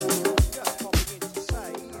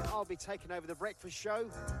be taking over the breakfast show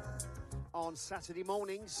on Saturday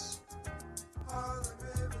mornings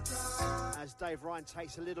as Dave Ryan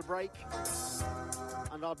takes a little break,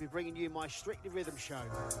 and I'll be bringing you my Strictly Rhythm show.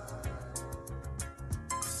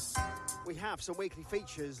 We have some weekly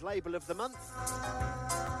features, label of the month,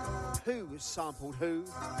 Who sampled Who,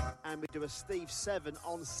 and we do a Steve 7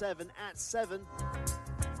 on 7 at 7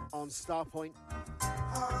 on Starpoint.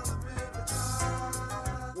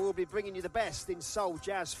 We'll be bringing you the best in soul,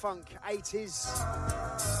 jazz, funk, 80s,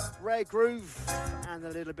 rare groove, and a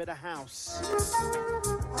little bit of house.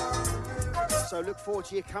 So look forward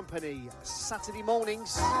to your company. Saturday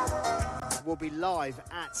mornings, we'll be live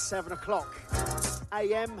at 7 o'clock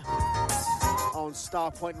a.m. on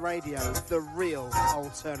Starpoint Radio, the real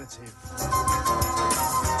alternative.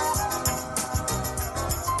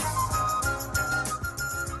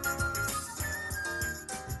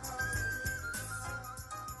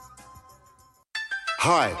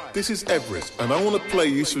 Hi, this is Everest, and I want to play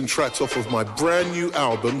you some tracks off of my brand new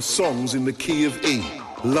album, Songs in the Key of E.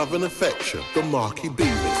 Love and Affection, the Marky B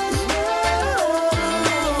mix.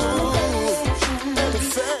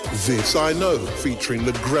 This I Know, featuring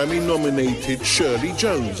the Grammy-nominated Shirley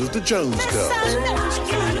Jones of the Jones Girls.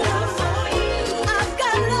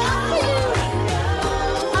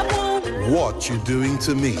 What You Doing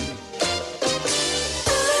to Me.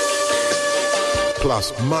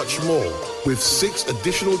 Plus much more, with 6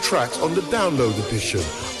 additional tracks on the download edition,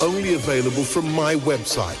 only available from my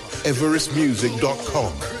website,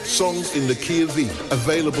 everestmusic.com. Songs in the Key of E,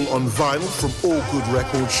 available on vinyl from all good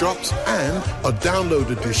record shops, and a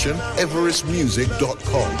download edition,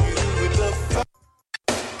 everestmusic.com.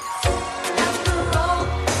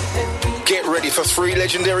 Get ready for 3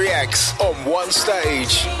 legendary acts on one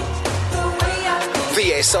stage.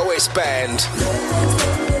 The SOS Band.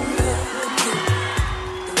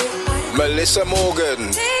 Melissa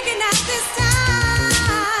Morgan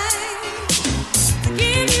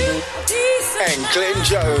and Glenn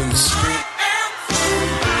Jones.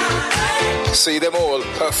 See them all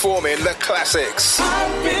performing the classics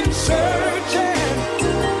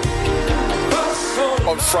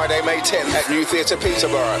on Friday, May 10th at New Theatre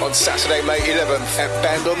Peterborough, on Saturday, May 11th at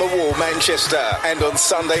Band on the Wall, Manchester, and on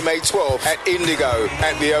Sunday, May 12th at Indigo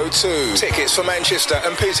at the O2. Tickets for Manchester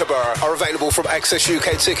and Peterborough are available from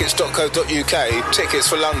accessukttickets.co.uk. Tickets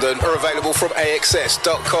for London are available from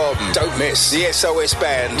AXS.com. Don't miss the SOS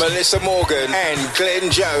Band, Melissa Morgan and Glenn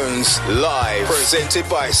Jones, live, presented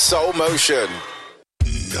by Soul Motion.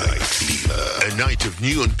 A night of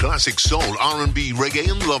new and classic soul, R&B, reggae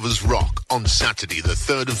and lovers rock on Saturday the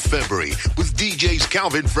 3rd of February with DJs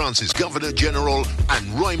Calvin Francis, Governor General,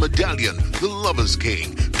 and Roy Medallion, the Lovers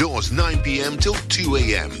King. Doors 9 p.m. till 2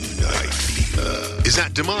 a.m. Is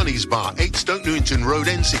at Damani's Bar, 8 Stoke Newington Road,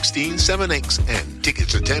 N16 7XN.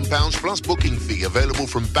 Tickets are £10 plus booking fee, available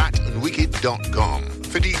from batandwicked.com.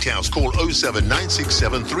 For details, call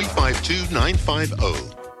 07967 352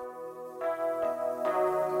 950.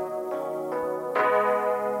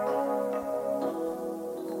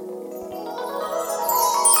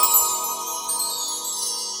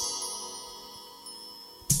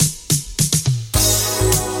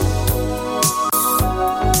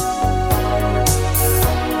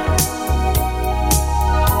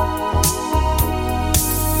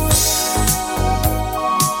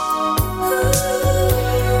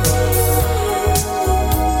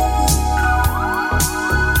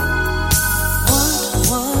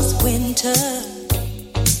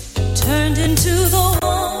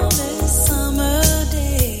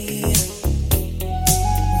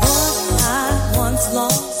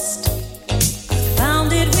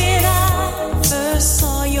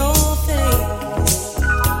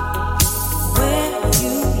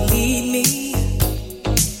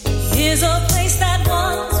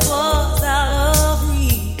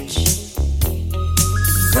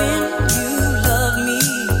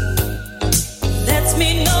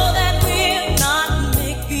 Me know that we're not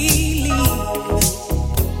make-believe.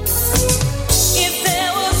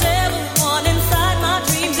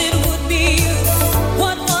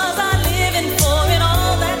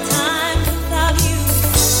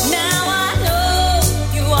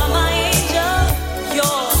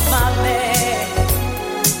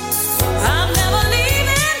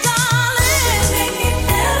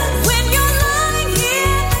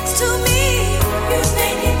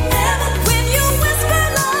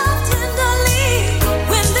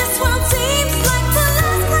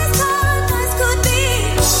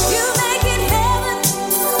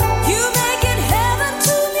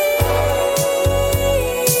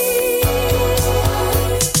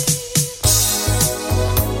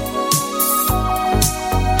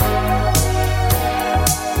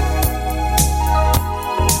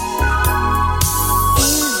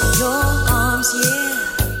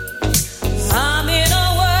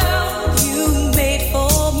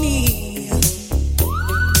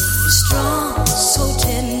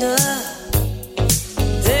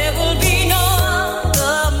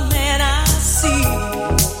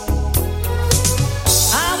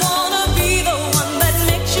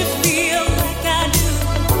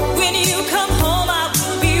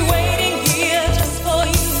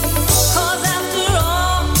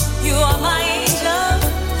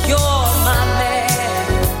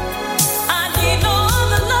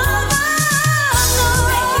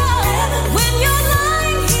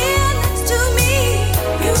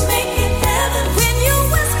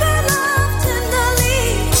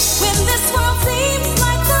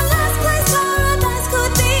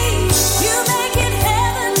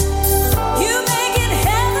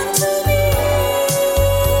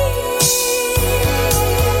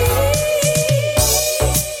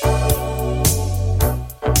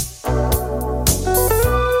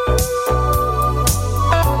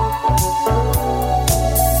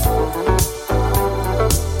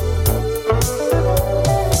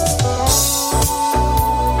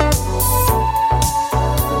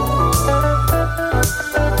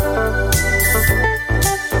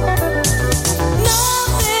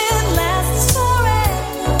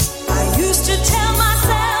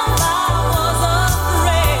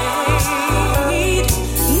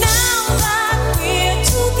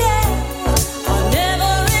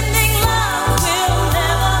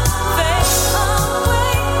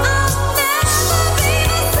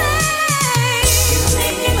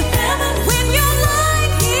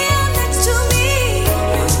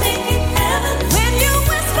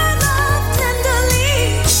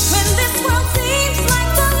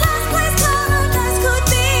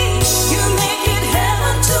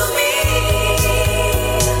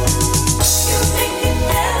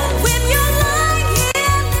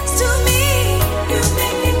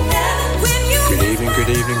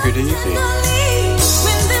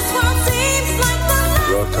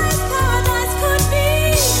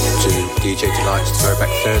 DJ Delight's Throwback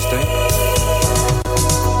Thursday.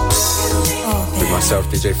 With myself,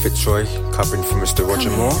 DJ Fitzroy, covering for Mr. Roger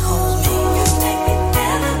Moore.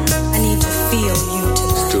 I need to feel you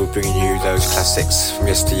tonight. Still bringing you those classics from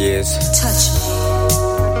yesteryears. Touch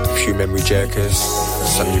me. A few memory jerkers,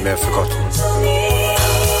 some you may have forgotten.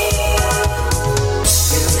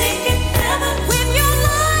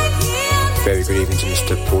 Very good evening to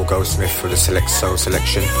Mr. Paul Goldsmith for the Select Soul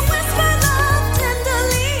selection.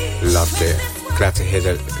 Loved it. Glad to hear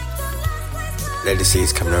that Lady C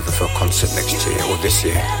is coming over for a concert next year, or this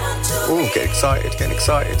year. Oh, getting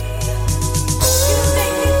excited.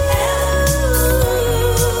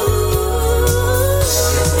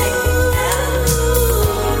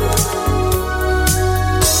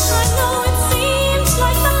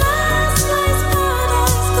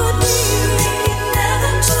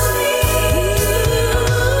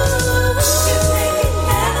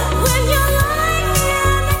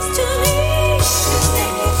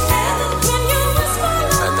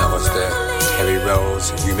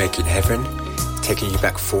 You Make It Heaven, taking you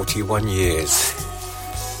back 41 years.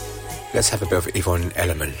 Let's have a bit of Yvonne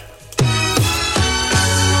Elliman.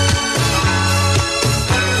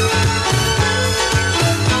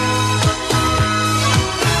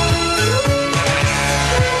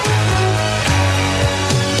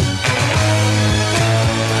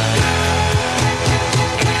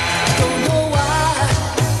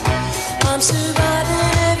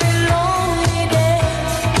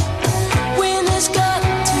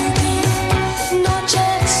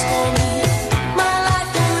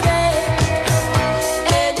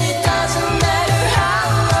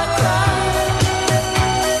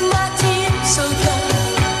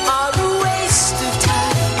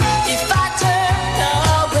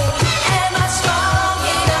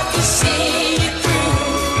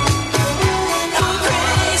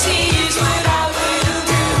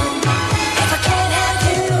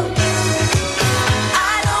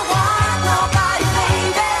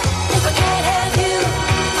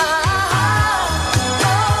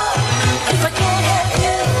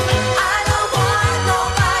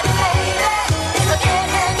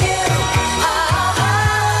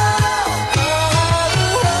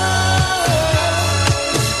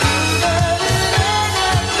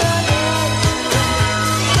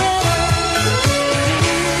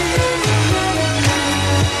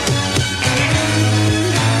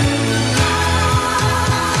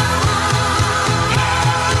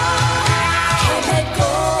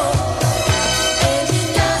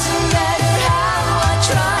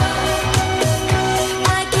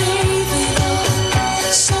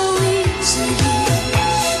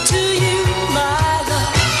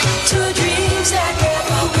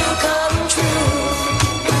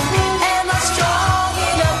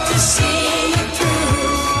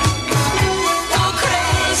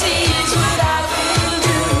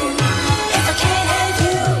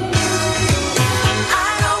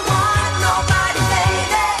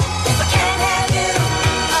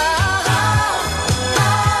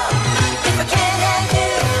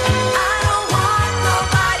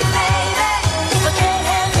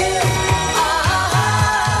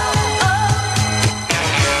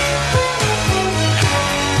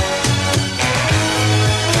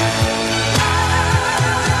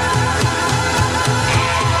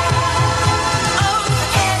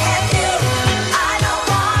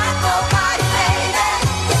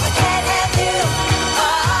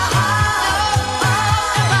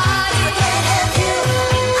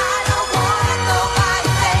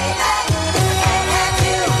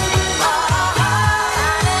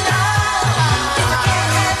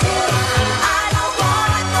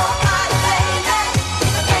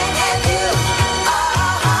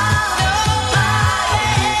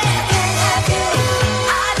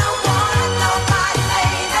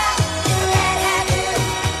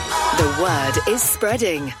 Is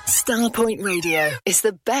spreading. Starpoint Radio is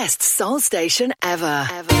the best soul station ever.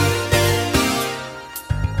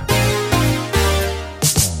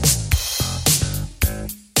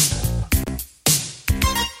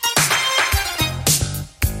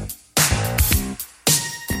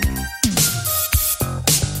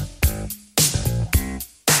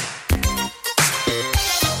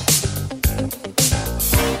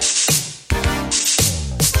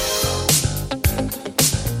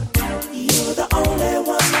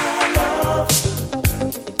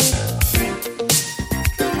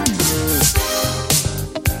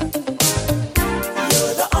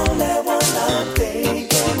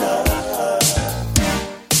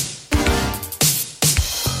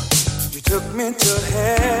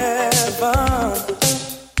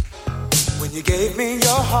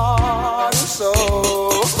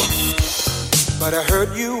 But I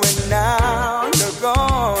hurt you and now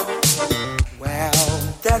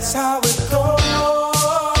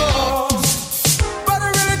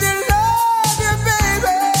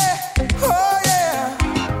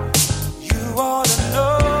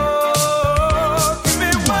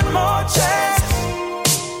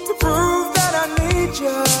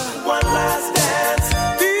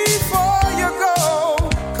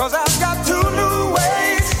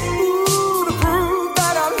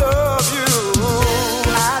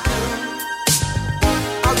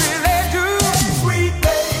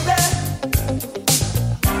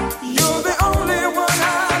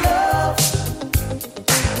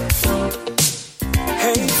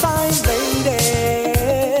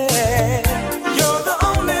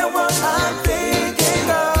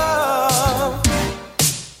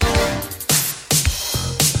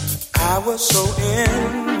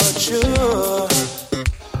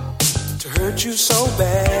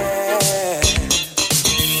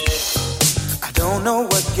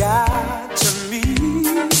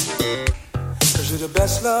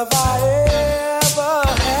best love I ever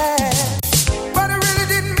had. But I really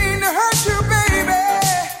didn't mean to hurt you, baby.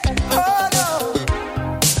 Oh no.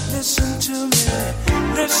 Listen to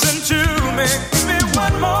me. Give me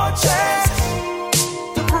one more chance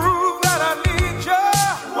to prove that I need you.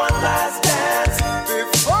 One last dance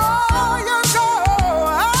before you go.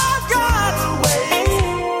 I've got to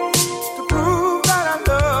wait to prove that I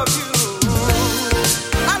love you.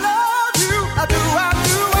 I love you. I do.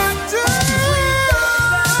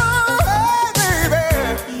 Hey, baby,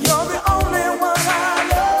 you're the only one I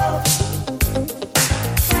love.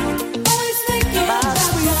 Always thinking my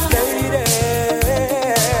sweet lady.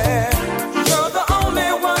 You're the only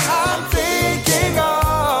one I'm thinking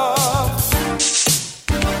of.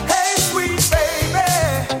 Hey, sweet baby.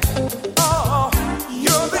 Oh,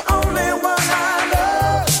 you're the only one I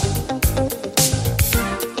love.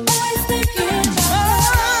 Always thinking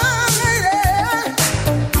about lady.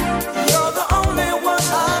 You're the only one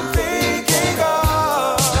I'm thinking of.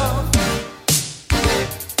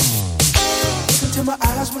 Look into my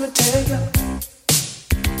eyes when I tell you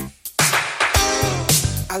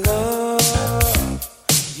I love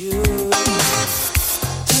you.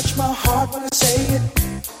 Touch my heart when I say it.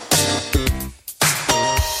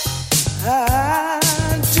 I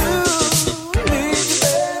do need you,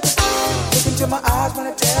 baby. Look into my eyes when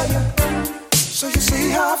I tell you, so you see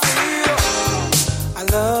how I feel. I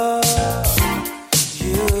love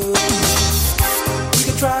you. We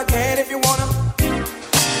can try again if you wanna,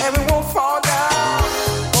 and we won't fall down.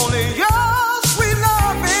 Only your sweet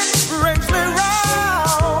loving brings me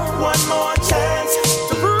round. One more chance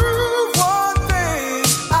to prove one thing.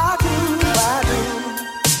 I do.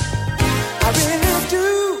 I really do.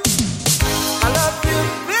 I love you,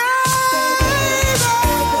 baby.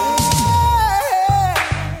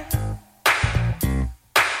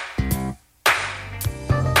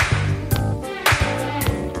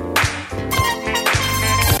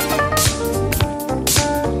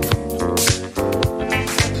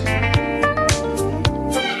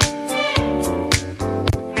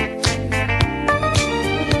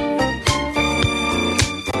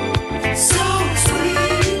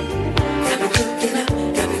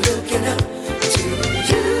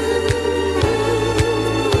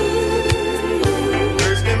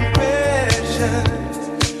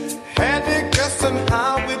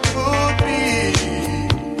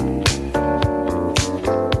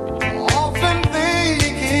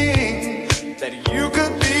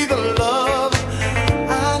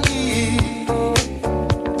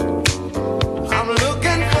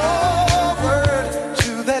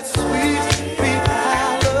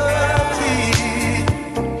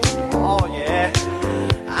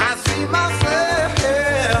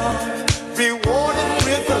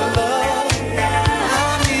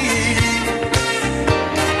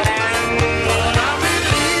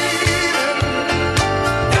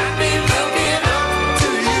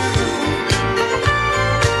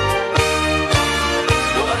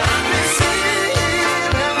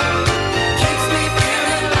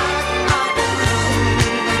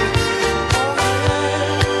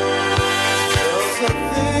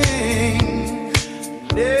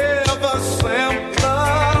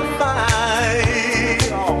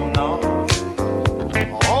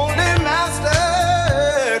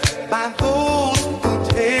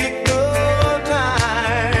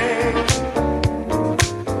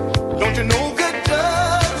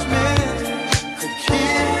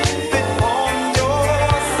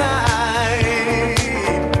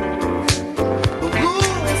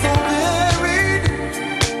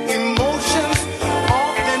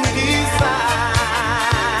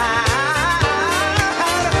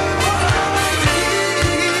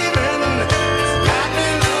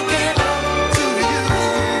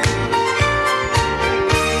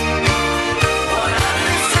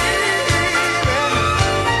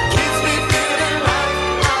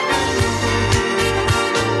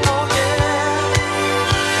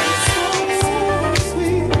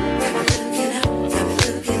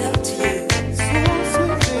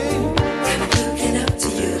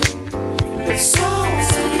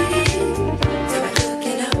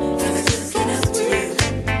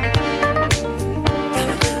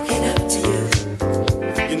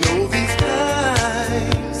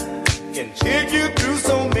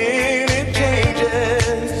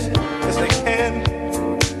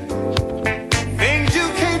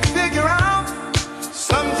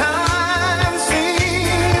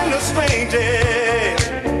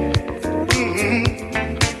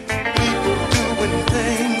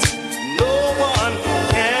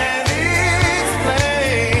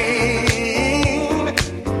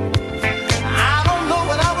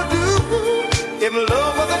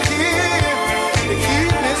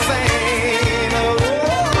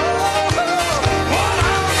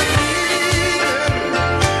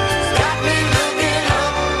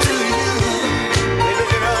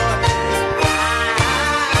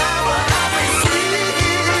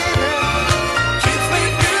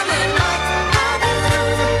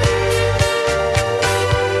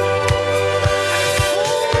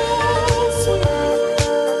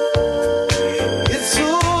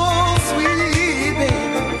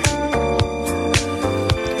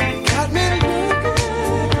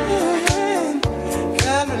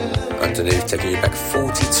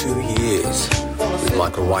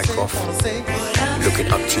 Michael Wyckoff,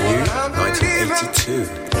 Looking Up to You, 1982.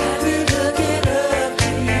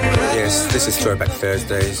 Yes, this is Throwback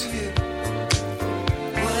Thursdays.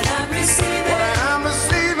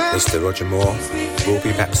 Mr. Roger Moore will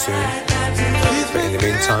be back soon. But in the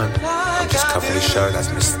meantime, I'm just covering the show. That's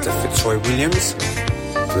Mr. Fitzroy Williams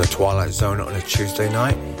for the Twilight Zone on a Tuesday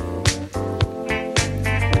night.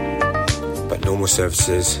 But normal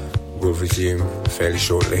services will resume fairly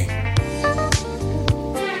shortly.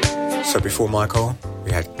 So before Michael,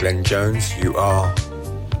 we had Glenn Jones, You Are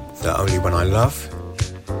the Only One I Love.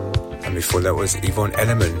 And before that was Yvonne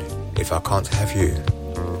Elliman, If I Can't Have You.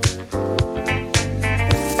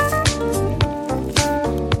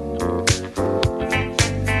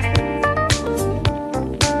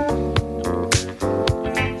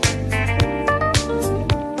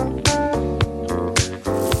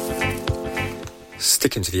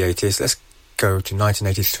 Sticking to the 80s, let's go to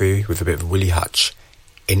 1983 with a bit of Willie Hutch,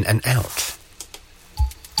 In and Out.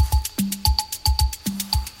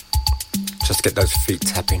 Just get those feet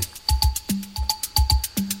tapping.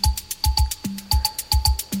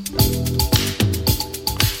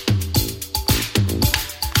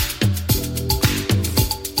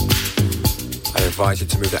 I advise you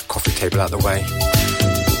to move that coffee table out of the way.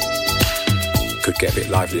 Could get a bit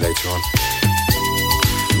lively later on.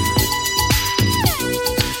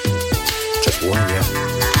 Just warning you.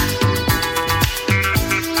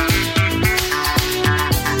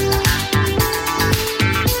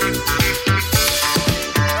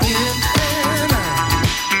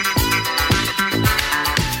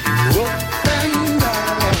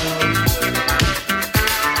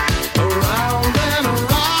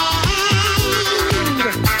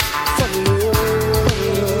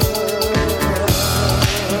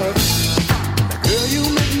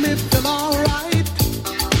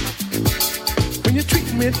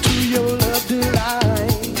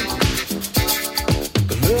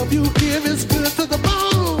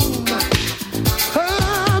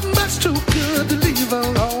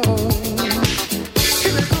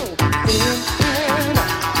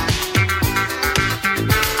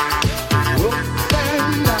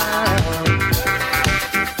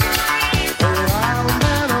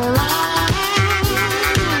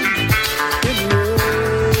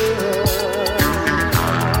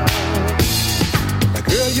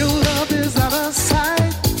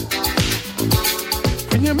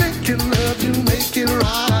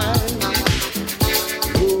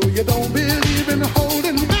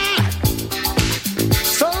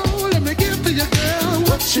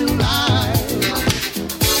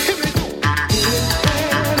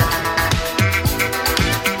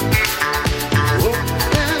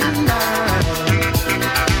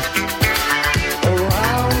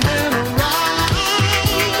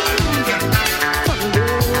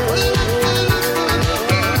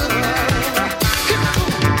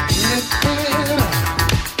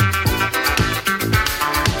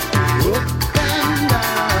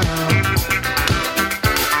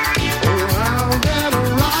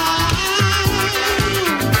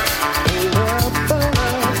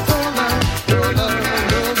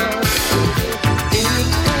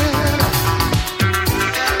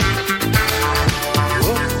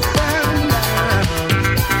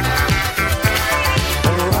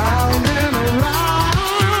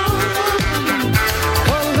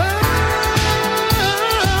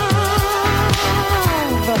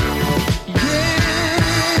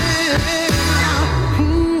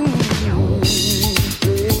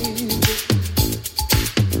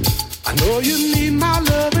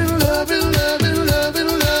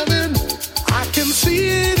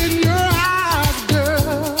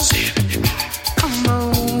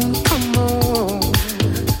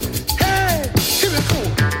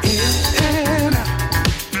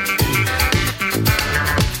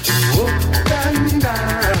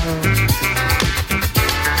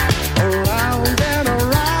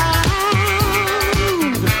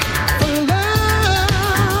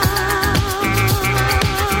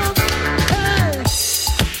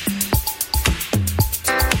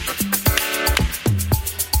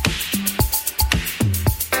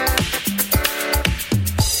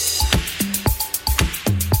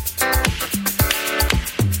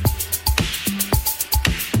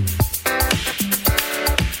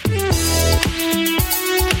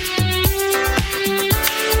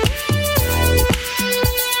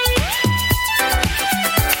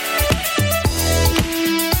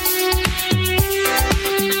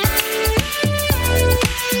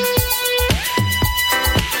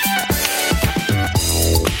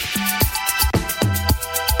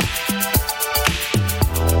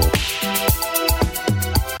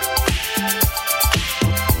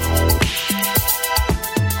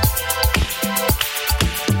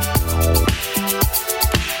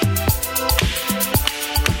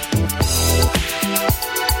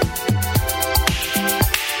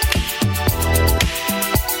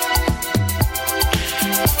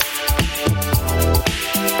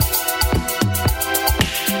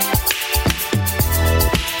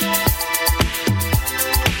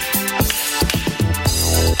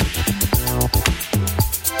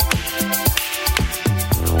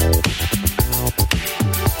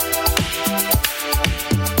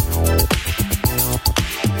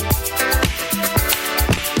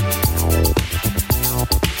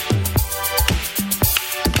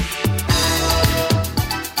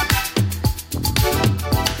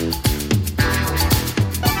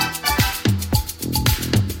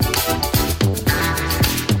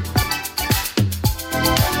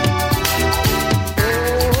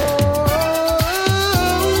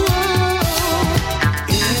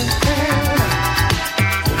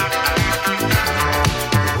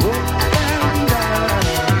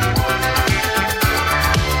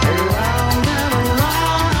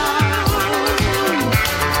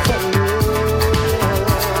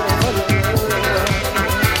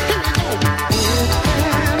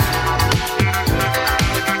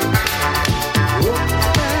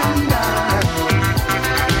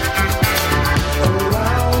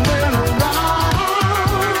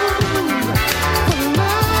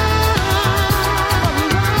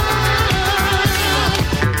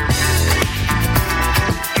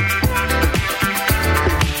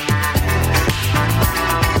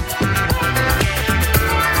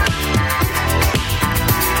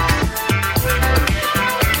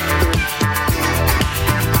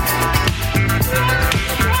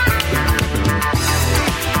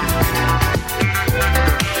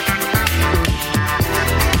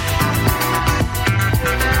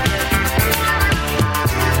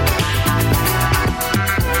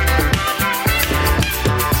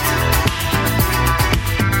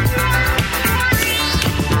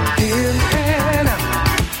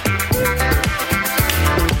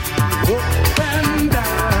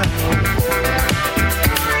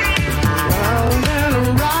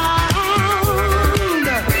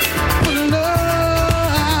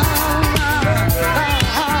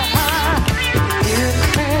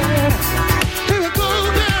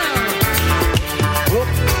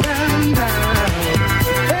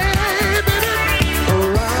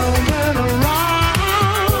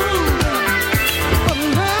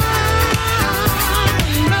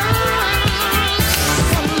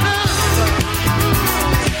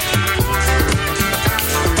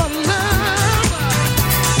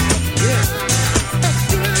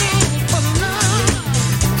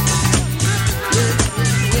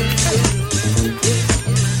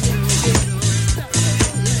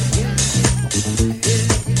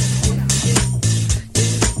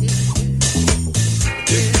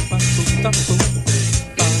 To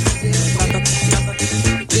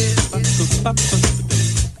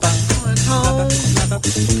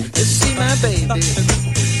see my baby,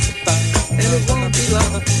 and it won't be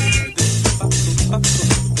long,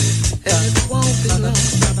 and it won't be long.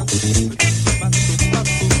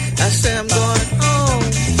 I say I'm going home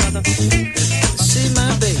to see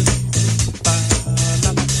my baby,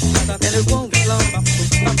 and it won't be long.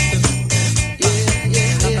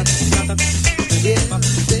 Yeah,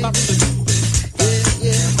 baby.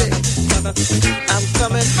 Yeah, baby. I'm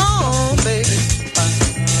coming home, baby.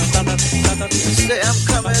 Say I'm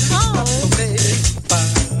coming home, baby,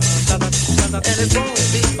 and it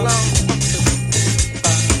won't be long.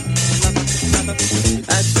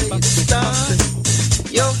 I say you start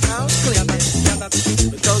your house cleaning,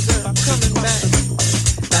 because I'm coming back.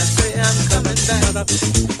 I say I'm coming back.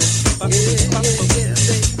 Yeah,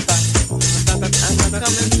 baby. I'm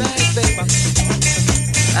coming back, baby.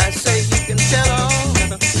 I say you can tell all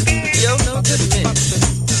your no good men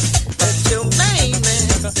that your main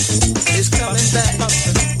man is coming back.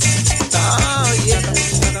 Oh yeah.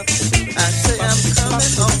 I say I'm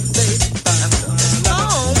coming home, baby. I'm coming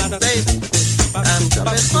home, baby. I'm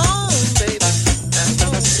coming home, baby. I'm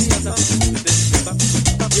gonna see you home.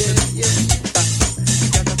 Yeah.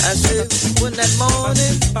 I said when that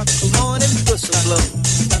morning whistle blow,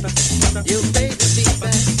 your baby be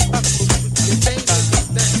back. Your baby be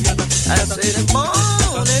back. I say the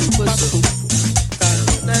morning whistle.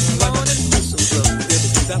 That morning whistle blow.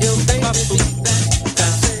 Your baby be back. I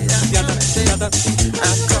say I'm coming, baby.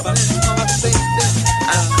 I'm coming home, baby.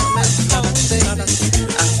 I'm coming home, baby.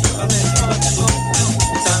 I'm coming home, I'm coming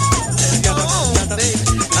home, baby.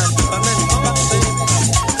 I'm coming home, baby. I'm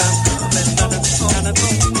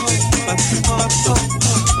coming home.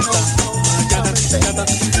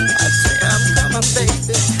 I say I'm coming,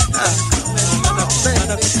 baby. I'm coming home,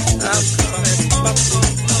 baby. I'm coming home.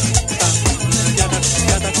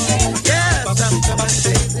 Yes, I'm coming,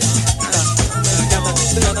 baby. I'm coming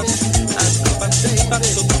home, baby. I'm coming,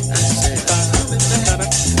 baby. I say I'm coming back. I'm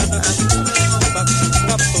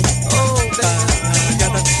coming home. Oh, baby.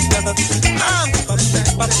 I'm coming back,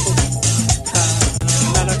 baby.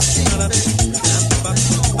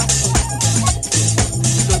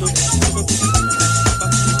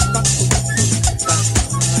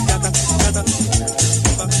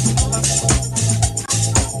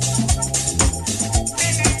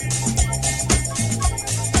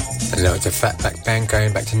 The Fatback Band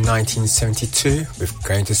going back to 1972 with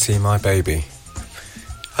Going to See My Baby.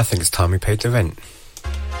 I think it's time we paid the rent.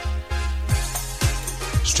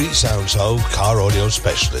 Street Sounds Home car audio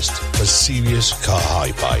specialist for serious car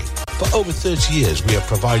hi-fi. For over 30 years we have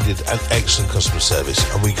provided an excellent customer service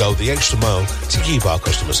and we go the extra mile to keep our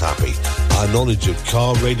customers happy. Our knowledge of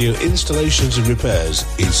car radio installations and repairs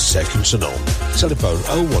is second to none. Telephone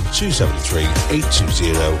 01273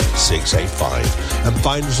 820 685 and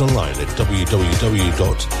find us online at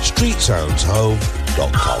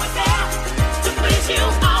www.streetsoundshome.com.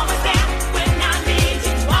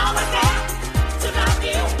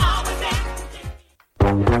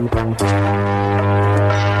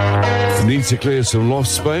 Need to clear some loft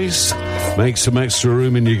space? Make some extra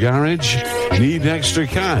room in your garage? Need extra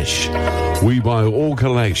cash? We buy all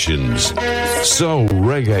collections. Soul,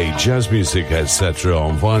 reggae, jazz music, etc.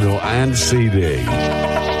 on vinyl and CD.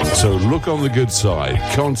 So look on the good side.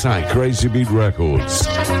 Contact Crazy Beat Records.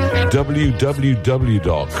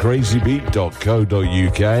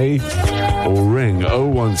 www.crazybeat.co.uk or ring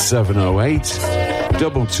 01708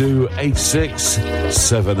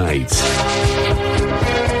 228678.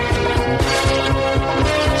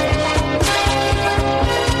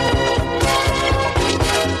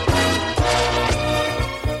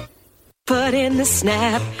 Put in the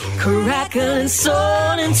snap, crackling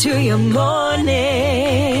soul into your morning.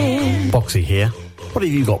 Boxy here. What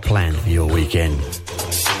have you got planned for your weekend?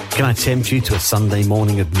 Can I tempt you to a Sunday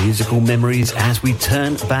morning of musical memories as we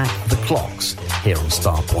turn back the clocks here on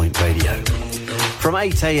Starpoint Radio? From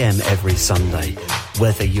 8 a.m. every Sunday,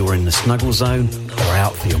 whether you're in the snuggle zone or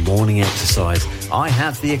out for your morning exercise, I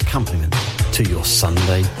have the accompaniment to your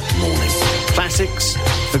Sunday morning. Classics,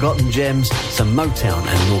 forgotten gems, some Motown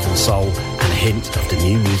and Northern Soul, and a hint of the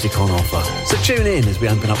new music on offer. So tune in as we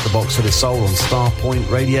open up the box of the soul on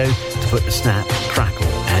Starpoint Radio to put the snap, crackle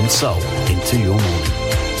and soul into your morning.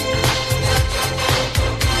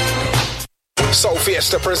 Soul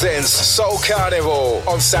Fiesta presents Soul Carnival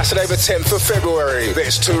on Saturday the 10th of February.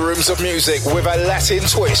 There's 2 rooms of music with a Latin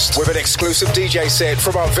twist with an exclusive DJ set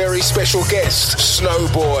from our very special guest,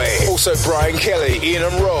 Snowboy. Also Brian Kelly, Ian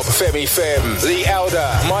and Rob, Femi Fem, Lee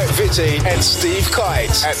Alder, Mike Vitti and Steve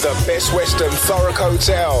Kite at the Best Western Thurrock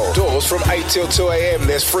Hotel. Doors from 8 till 2 a.m.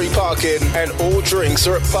 There's free parking and all drinks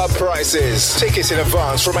are at pub prices. Tickets in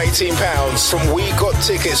advance from £18 from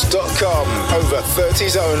wegottickets.com. Over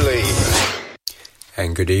 30s only.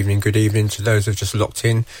 And good evening to those who've just locked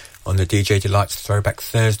in on the DJ Delights Throwback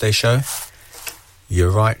Thursday show. You're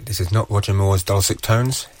right, this is not Roger Moore's dulcet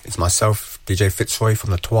tones. It's myself, DJ Fitzroy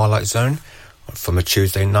from the Twilight Zone, from a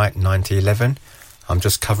Tuesday night, 9 to 11. I'm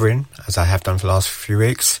just covering, as I have done for the last few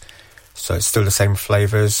weeks. So it's still the same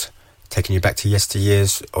flavours, taking you back to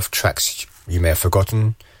yesteryears of tracks you may have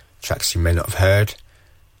forgotten, tracks you may not have heard,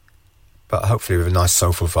 but hopefully with a nice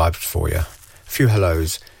soulful vibe for you. A few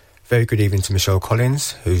hellos. Very good evening to Michelle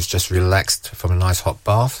Collins, who's just relaxed from a nice hot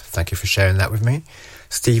bath. Thank you for sharing that with me.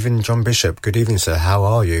 Stephen John Bishop, good evening, sir. How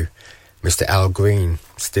are you? Mr. Al Green,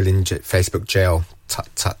 still in Facebook jail. Tut,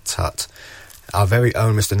 tut, tut. Our very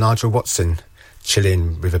own Mr. Nigel Watson,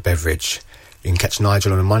 chilling with a beverage. You can catch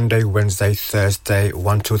Nigel on a Monday, Wednesday, Thursday,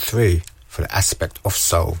 1 till 3 for the Aspect of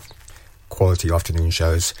Soul. Quality afternoon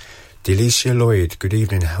shows. Delicia Lloyd, good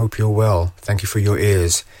evening. Hope you're well. Thank you for your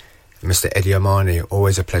ears. Mr. Eddie Armani,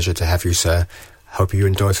 always a pleasure to have you, sir. Hope you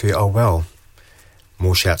and Dorothy are well.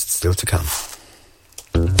 More shouts still to come.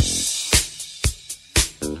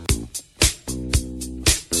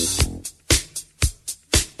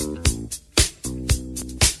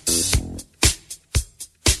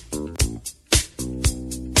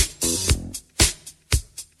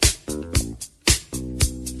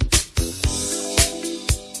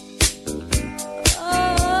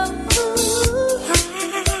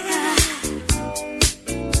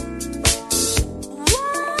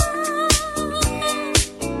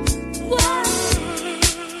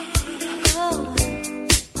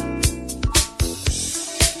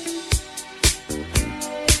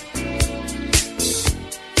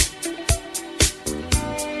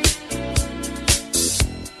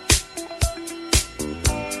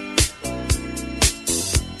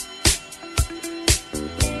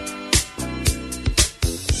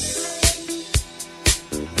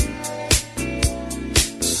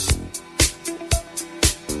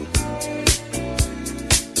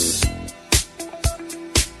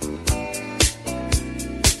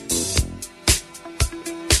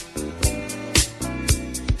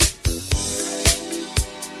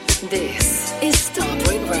 This is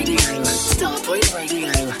Starpoint Radio. Starpoint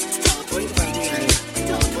Radio. Starpoint Radio.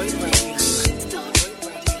 Starpoint Radio. Starpoint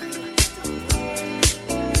Radio.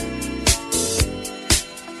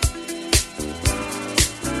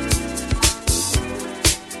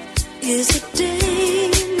 Is it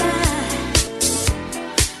daylight?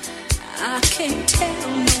 I can't tell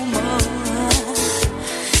no more.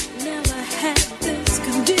 Never had this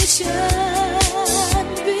condition.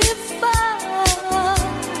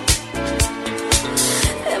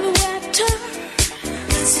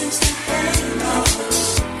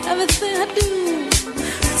 Everything I do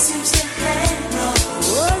seems to hang on.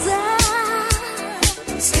 Was I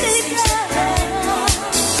mistaken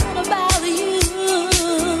about you?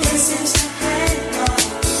 It seems to hang on.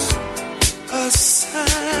 A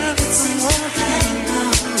sign it's hang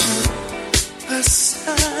on. A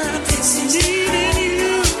sign it's needing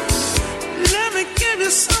you. Let me give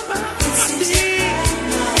you somebody.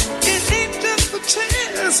 It ain't just a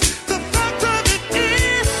chance. The fact of it is.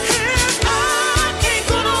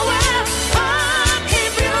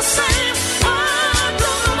 Say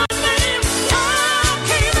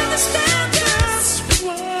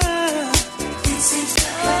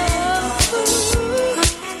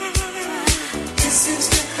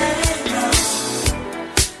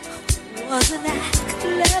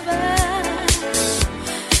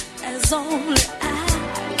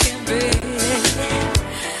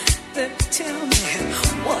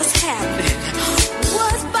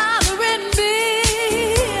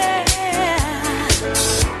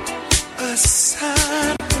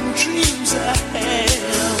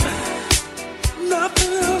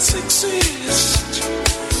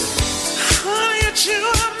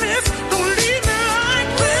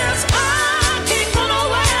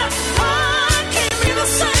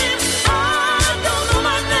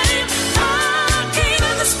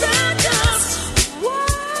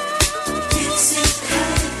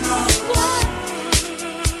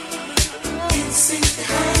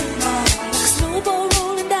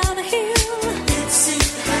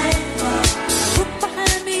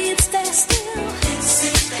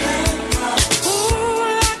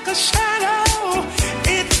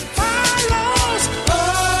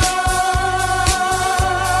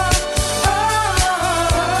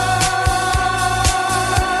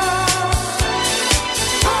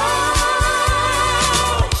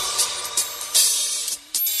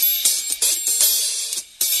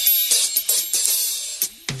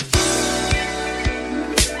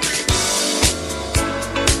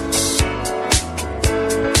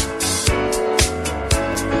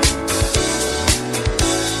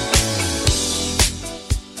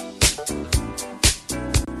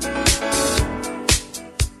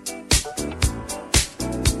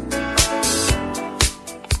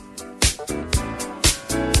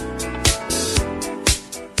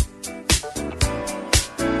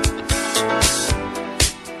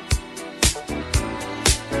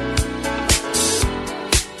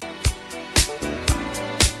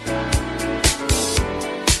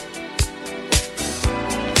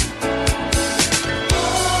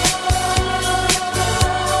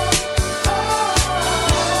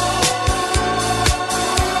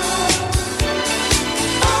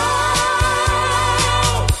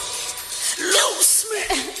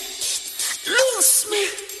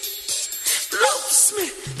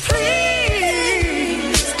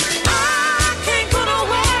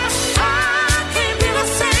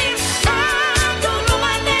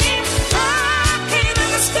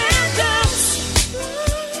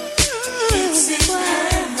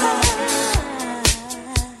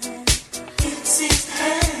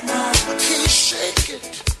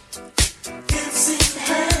it.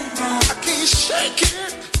 I can't shake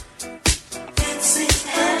it.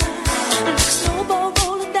 Snowball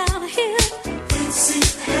rolling down a hill.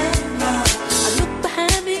 I look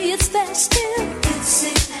behind me, it's there still.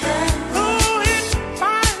 Oh, it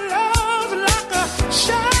follows like a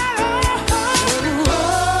shadow.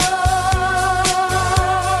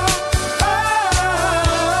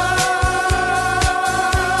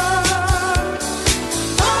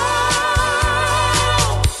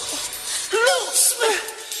 Loose me,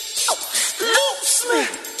 loose me,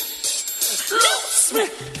 loose me,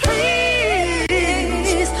 please,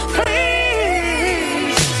 please,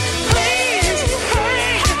 please,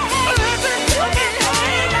 please.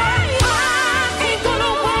 I can't go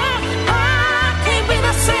nowhere. I can't be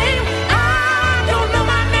the same. I don't know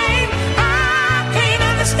my name. I can't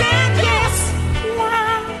understand. Yes,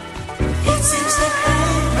 why? It seems to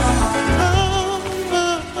hang on.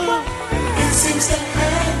 It seems to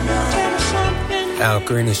hang on. Al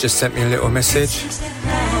Green has just sent me a little message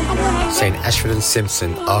saying Ashford and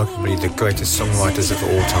Simpson, arguably the greatest songwriters of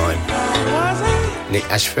all time. Nick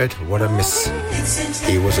Ashford, what a miss.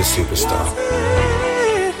 He was a superstar.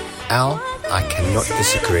 Al, I cannot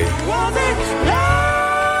disagree.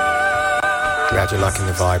 Glad you're liking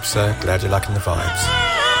the vibes, sir. Glad you're liking the vibes.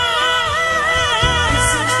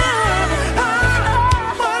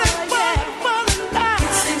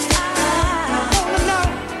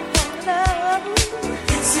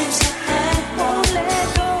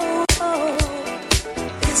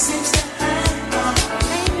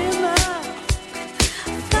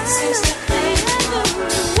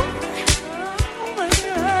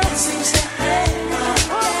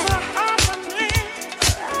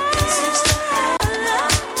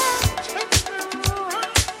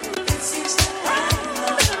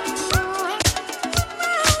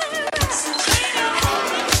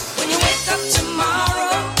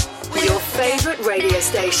 Your favourite radio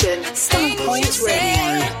station, Starpoint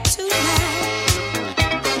Radio.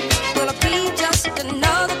 Will I be just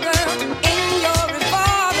another girl in your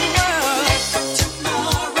revolving world?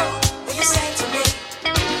 Tomorrow, will you say to me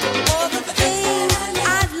all the things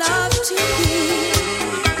I'd love to hear?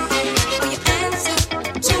 Will you answer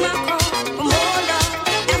to my call for more love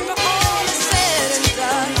after all is said and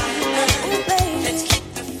done? Oh, baby, let's keep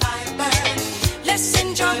the fire burning. Let's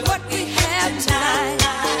enjoy what we have tonight.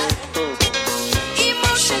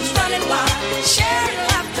 Emotions running wild, sharing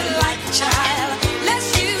laughter like a child. Let's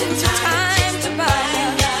use the time to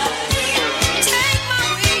burn. Take my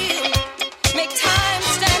wheel, make time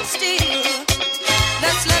stand still.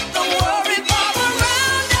 Let's let the world revolve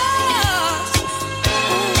around us.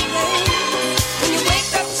 Ooh, baby. When you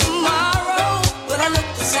wake up tomorrow, will I look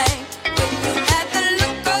the same? Will you have the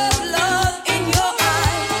look of love in your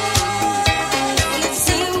eyes? Will it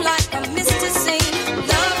seem like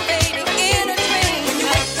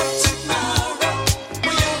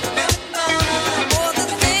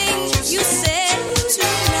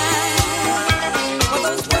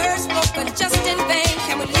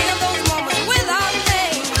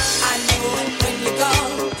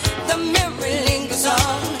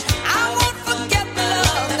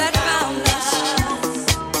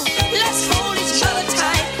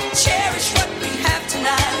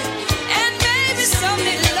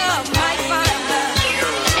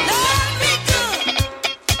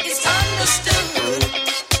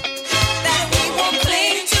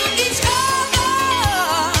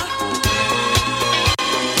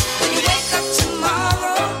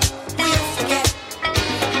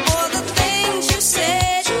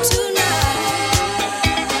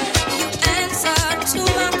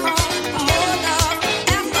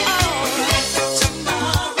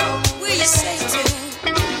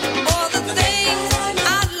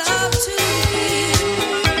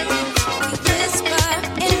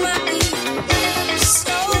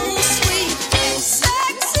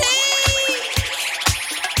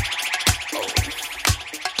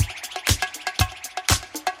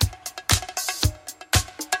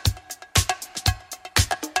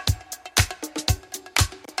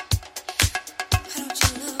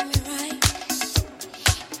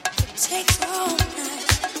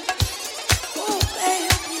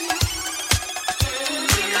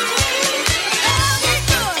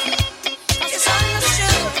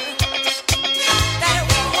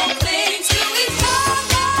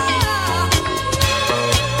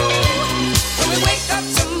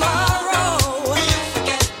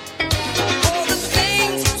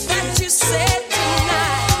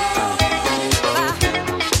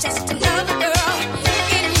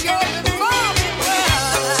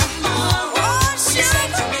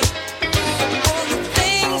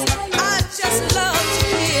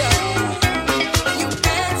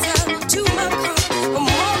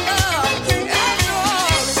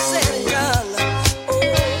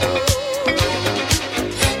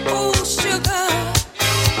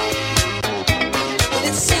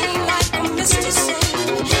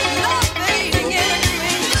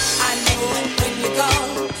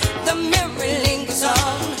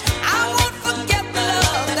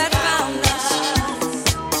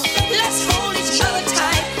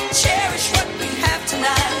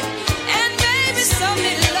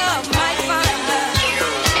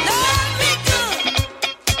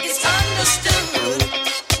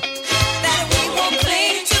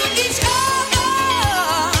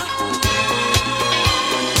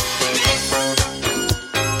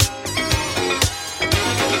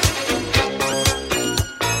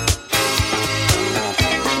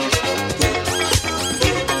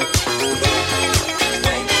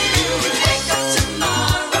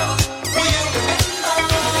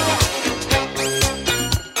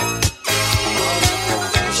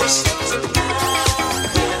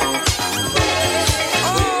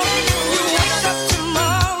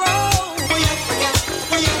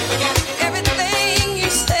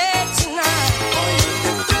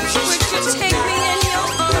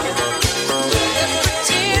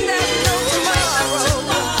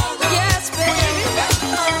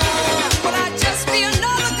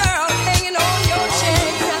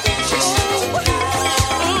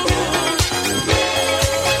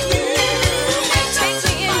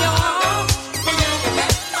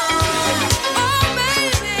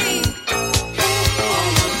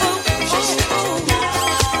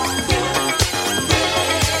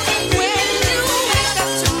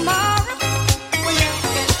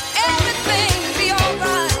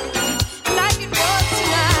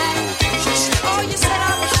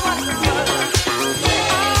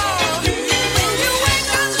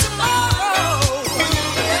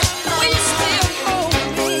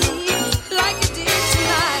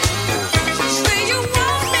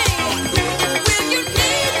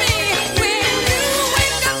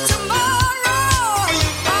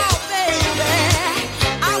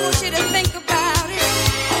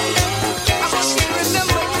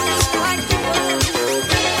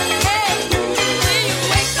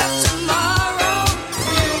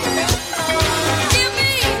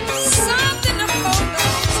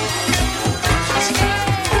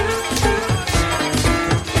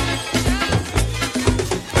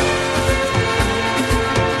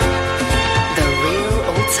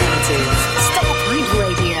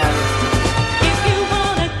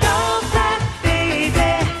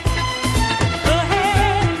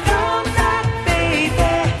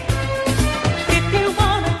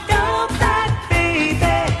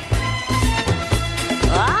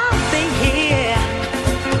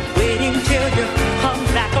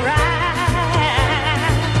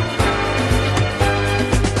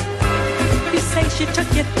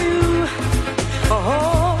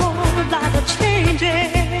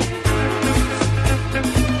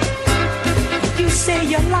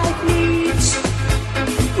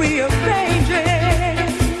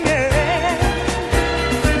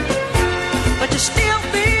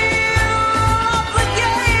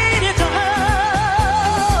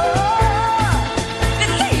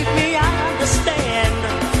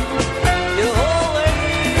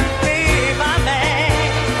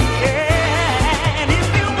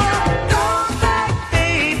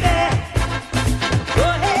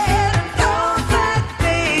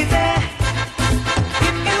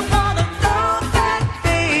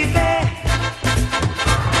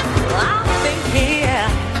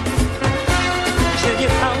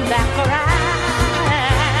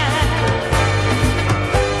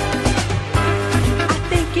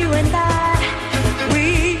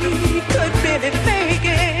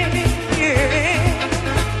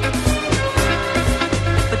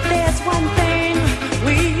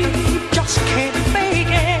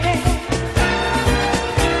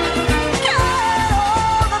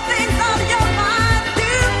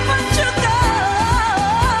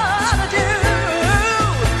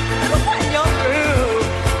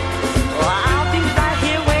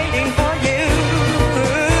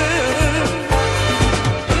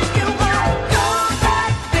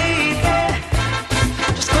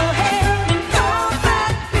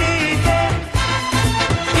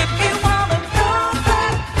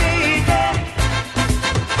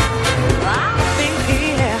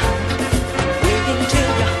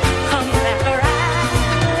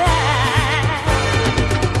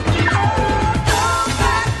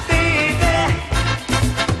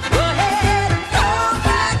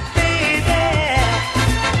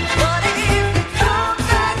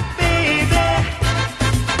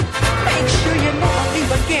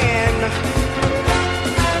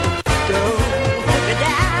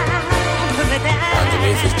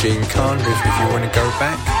If You Want to Go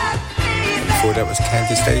Back. And before that was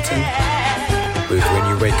Candy Staten with When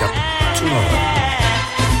You Wake Up Tomorrow.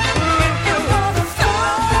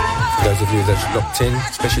 For those of you that's locked in,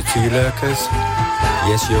 especially to you lurkers,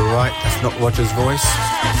 yes, you're right, that's not Roger's voice.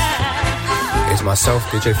 It's myself,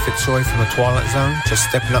 DJ Fitzroy from the Twilight Zone, just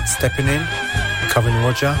stepping up, stepping in, covering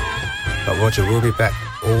Roger. But Roger will be back.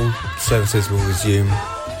 All services will resume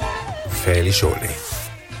fairly shortly.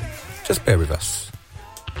 Just bear with us.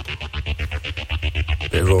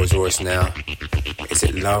 Bit of Roy's voice now. Is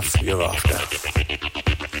it love you're after?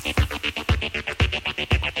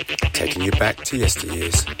 Taking you back to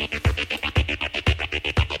yesteryears.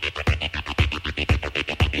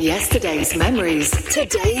 Yesterday's memories,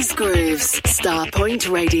 today's grooves.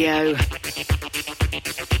 Starpoint Radio.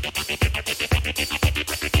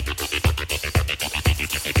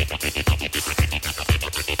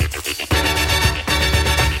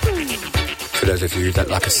 For those of you that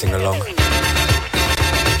like a sing-along,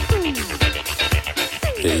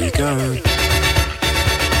 here you go.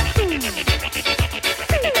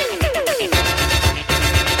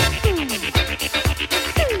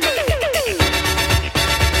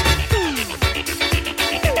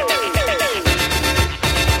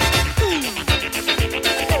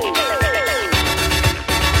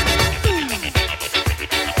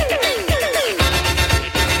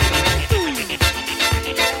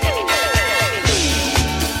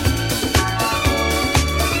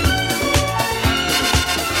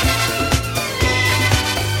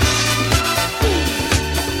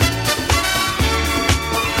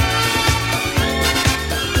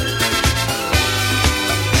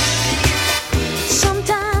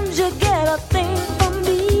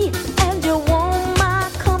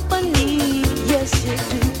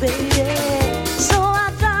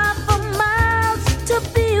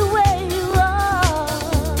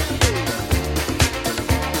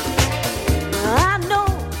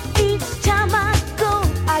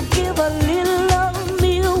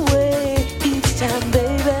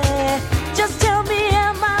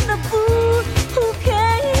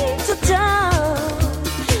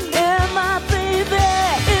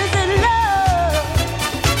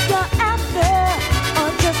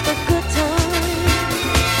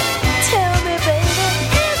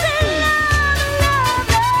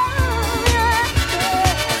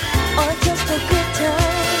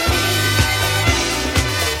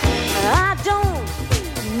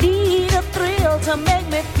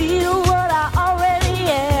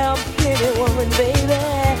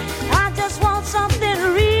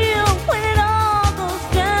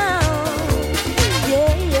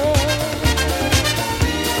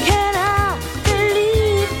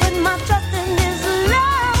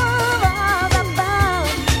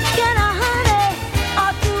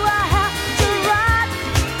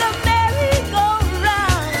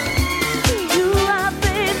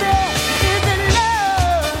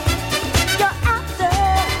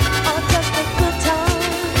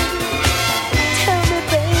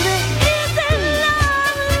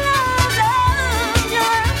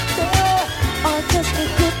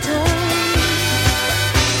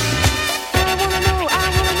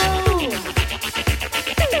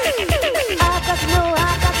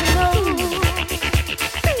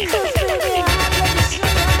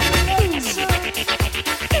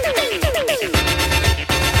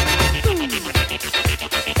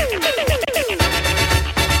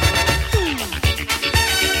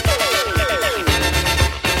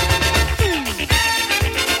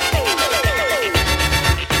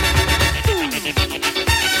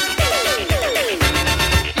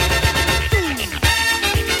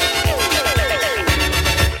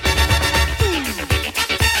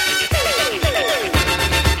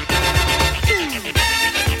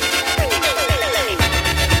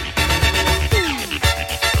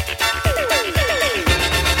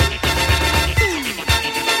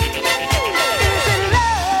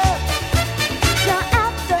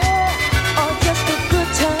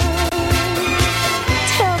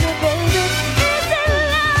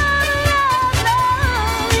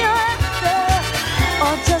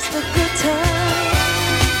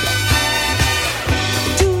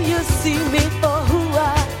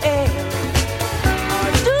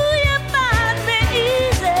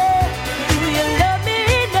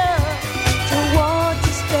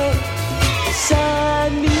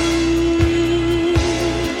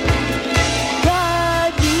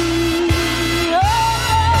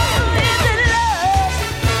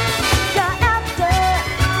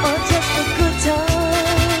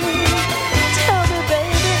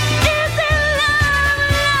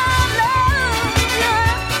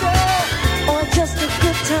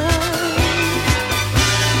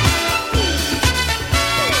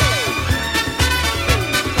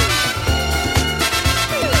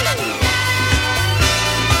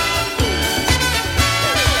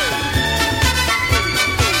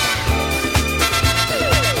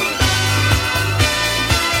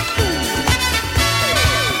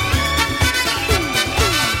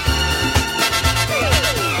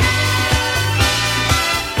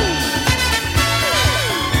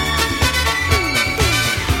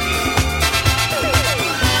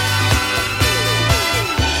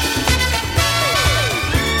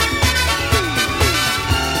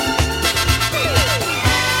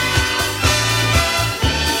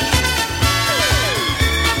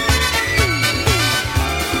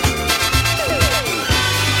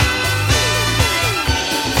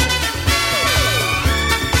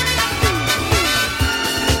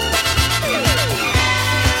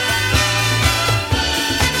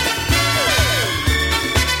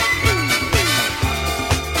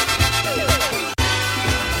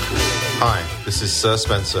 Sir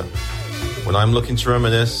Spencer. When I'm looking to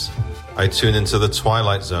reminisce, I tune into the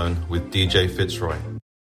Twilight Zone with DJ Fitzroy.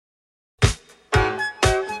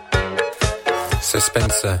 Sir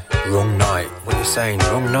Spencer, wrong night. What are you saying?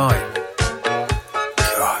 Wrong night.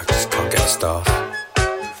 God, I just can't get the staff.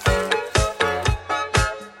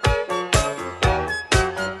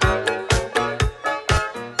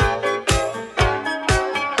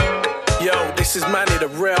 This is Manny the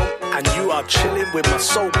Realm, and you are chilling with my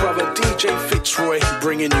soul brother DJ Fitzroy,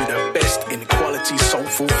 bringing you the best in quality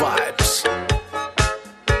soulful vibes.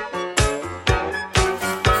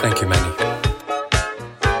 Thank you, Manny.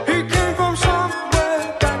 He came from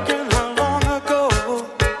somewhere back in long ago.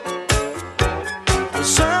 The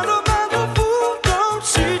sentimental fool don't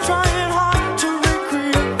see, trying hard to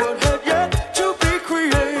recreate what had yet to be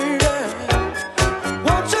created.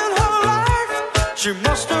 Once in her life, she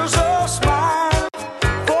musters a smile.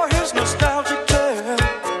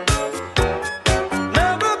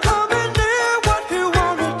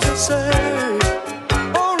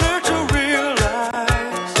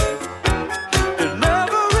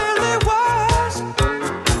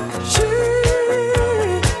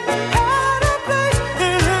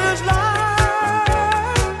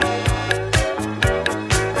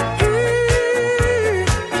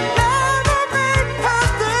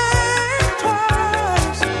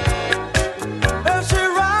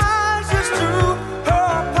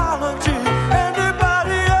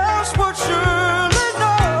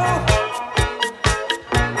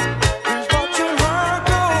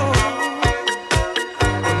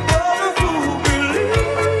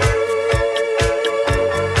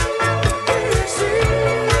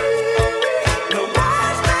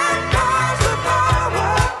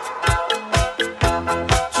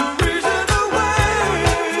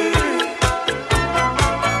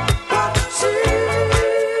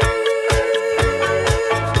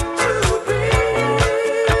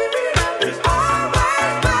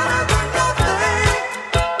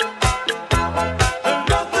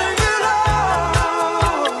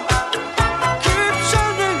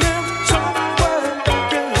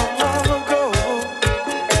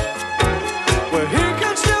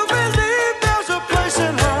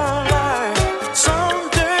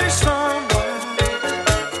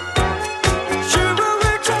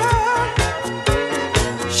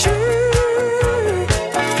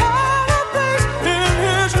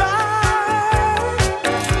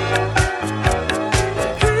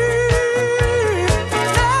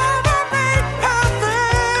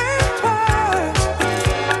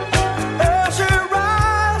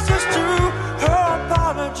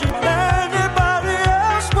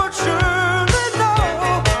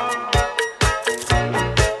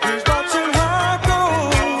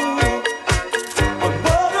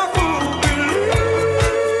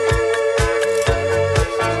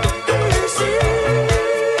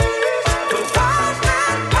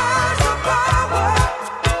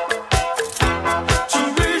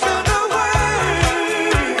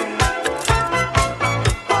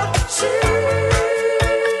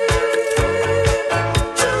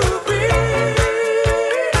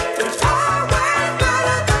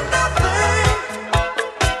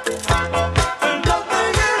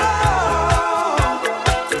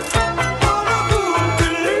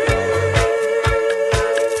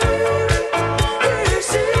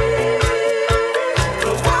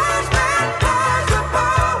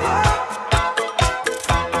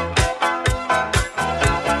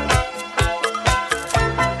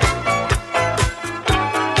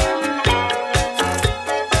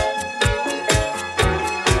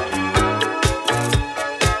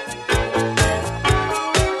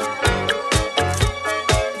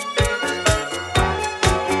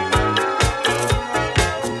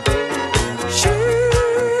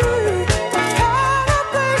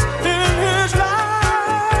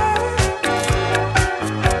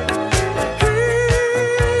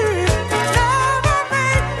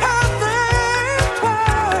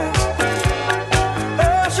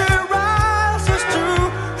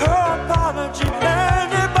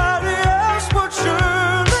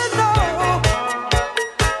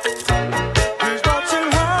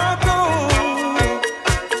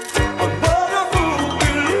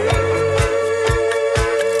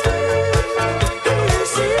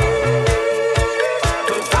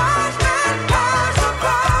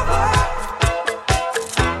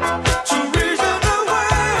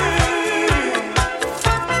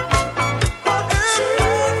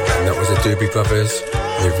 Doobie Brothers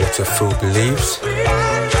with What a Fool Believes. And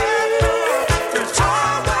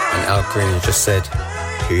Al Green just said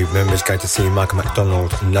he remembers going to see Michael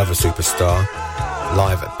McDonald, another superstar,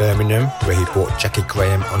 live at Birmingham, where he brought Jackie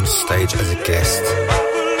Graham on stage as a guest.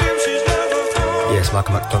 Yes,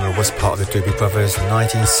 Michael McDonald was part of the Doobie Brothers,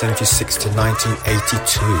 1976 to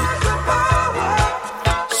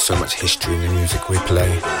 1982. So much history in the music we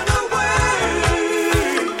play.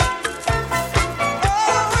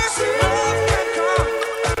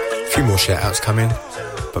 A few more shout-outs coming,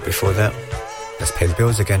 but before that, let's pay the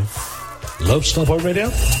bills again. Love Starpoint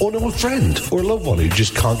Radio? Or know a friend or a loved one who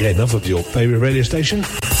just can't get enough of your favourite radio station?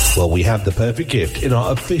 Well, we have the perfect gift in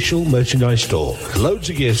our official merchandise store. Loads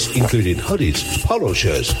of gifts, including hoodies, polo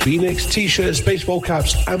shirts, V-necks, t-shirts, baseball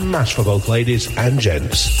caps, and masks for both ladies and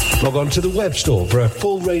gents. Log on to the web store for a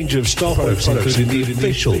full range of Star products, including the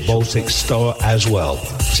official Baltic store as well.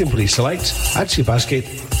 Simply select, add to your basket,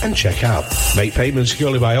 and check out. Make payments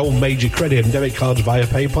securely by all major credit and debit cards via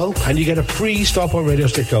PayPal, and you get a free Starpoint Radio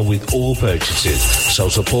sticker with all purchases. So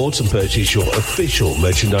support and purchase your official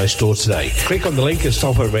merchandise store today. Click on the link at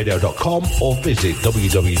starpointradio.com or visit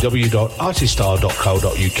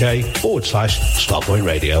www.artistar.co.uk/Starpoint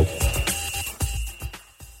Radio.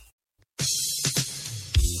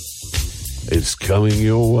 It's coming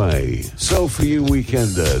your way. Soul For You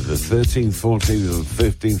Weekender, the 13th, 14th and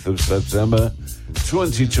 15th of September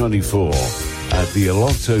 2024 at the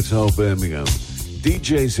Aloft Hotel, Birmingham.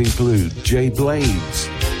 DJs include Jay Blades,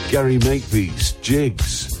 Gary Makepeace,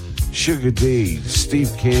 Jigs, Sugar D,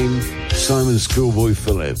 Steve King, Simon Schoolboy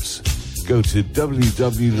Phillips. Go to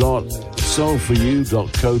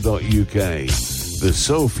www.soulforyou.co.uk. The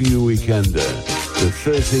Soul For You Weekender, the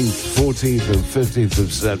 13th, 14th and 15th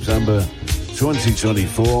of September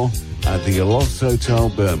 2024 at the Aloft Hotel,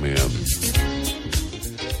 Birmingham.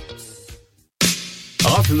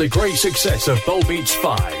 After the great success of Bowl Beach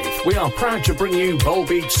 5, we are proud to bring you Bowl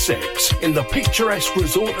Beach 6 in the picturesque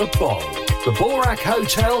resort of Bowl. The Borak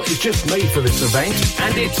Hotel is just made for this event,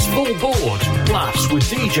 and it's full board. Plus, with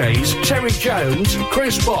DJs Terry Jones,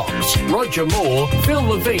 Chris Box, Roger Moore, Phil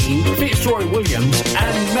Levine, Fitzroy Williams,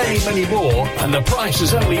 and many, many more. And the price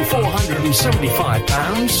is only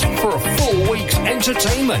 £475 for a full week's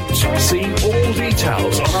entertainment. See all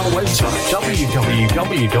details on our website,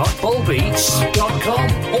 www.bowlbeats.com,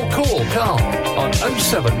 or call Carl on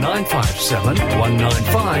 07957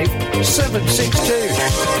 195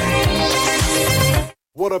 762.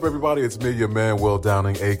 What up, everybody? It's me, your man, Will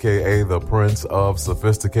Downing, a.k.a. the Prince of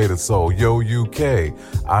Sophisticated Soul. Yo, UK,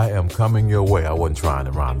 I am coming your way. I wasn't trying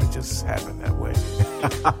to rhyme. It just happened that way.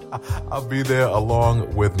 I'll be there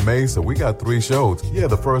along with Mesa. We got 3 shows. Yeah,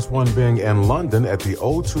 the first one being in London at the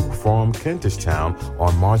O2 Forum, Kentish Town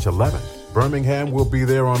on March 11th. Birmingham will be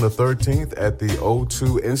there on the 13th at the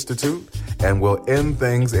O2 Institute, and we'll end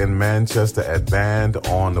things in Manchester at Band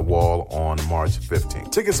on the Wall on March 15th.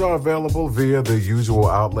 Tickets are available via the usual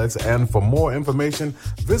outlets, and for more information,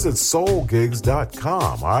 visit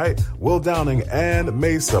soulgigs.com, all right? Will Downing and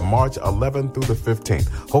Mesa, March 11th through the 15th.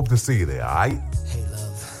 Hope to see you there, all right? Hey, love.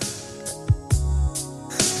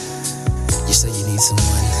 You say you need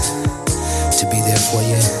someone to be there for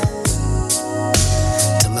you,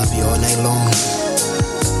 love you all night long.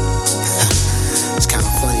 It's kind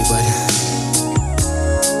of funny, but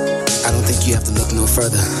I don't think you have to look no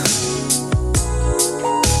further,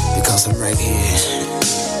 because I'm right here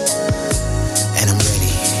and I'm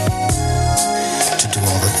ready to do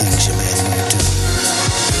all the things your man wanna do.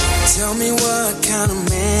 Tell me what kind of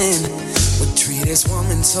man would treat this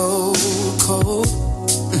woman so cold,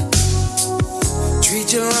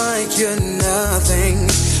 treat you like you're nothing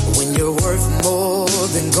when you're worth more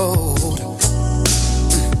than gold.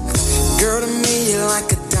 Girl, to me you're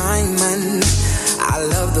like a diamond. I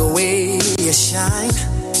love the way you shine.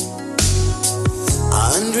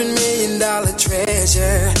 $100 million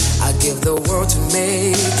treasure, I give the world to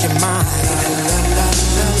make you mine.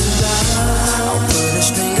 I'll put a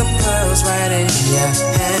string of pearls right in your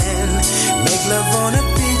hand, make love on a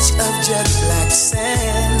beach of jet black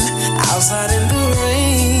sand. Outside in the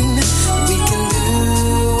rain, we can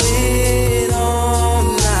do it all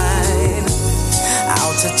night.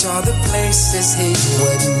 I'll touch all the places he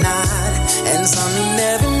would not, and some he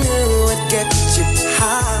never knew would get you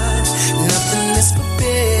hot. Nothing is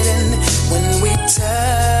forbidden when we touch.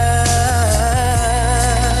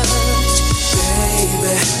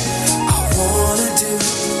 Baby, I wanna do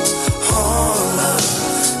all of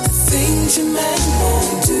the things your man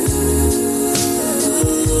won't do.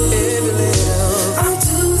 Every little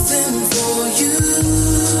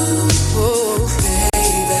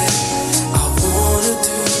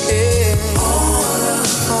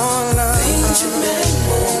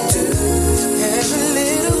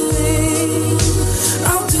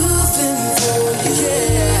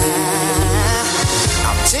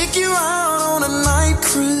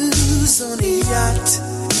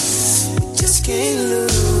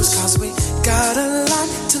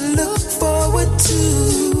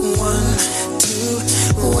two, 1,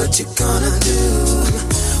 2, what you gonna do?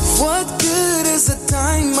 What good is a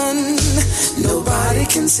diamond nobody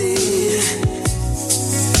can see?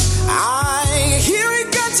 I hear you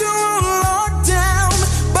got your own lockdown,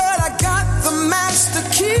 but I got the master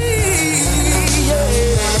key.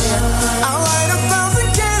 Yeah. I'll light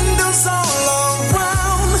 1,000 candles all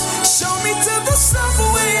around. Show me to the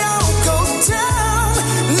subway, I'll go down.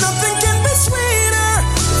 Nothing can be sweeter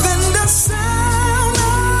than the sound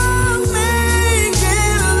of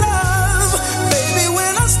making love. Baby,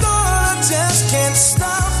 when I start, I just can't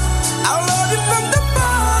stop. I'll love you from the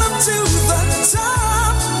bottom to the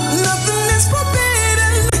top. Nothing is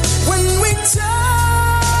forbidden when we touch,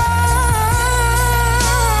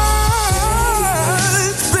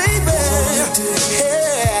 baby. Yeah,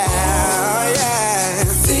 yeah.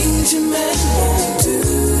 Things you men won't do.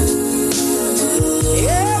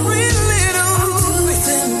 Every little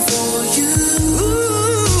thing for you.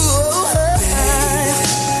 Baby,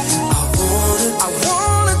 I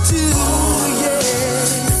wanna do, yeah.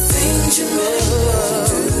 Things you men won't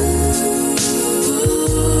do.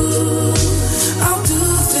 I'll do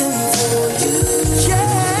things for you, yeah.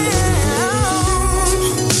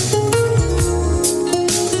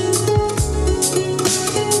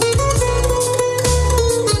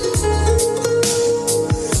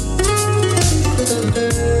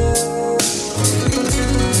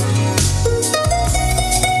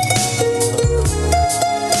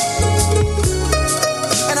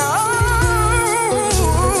 And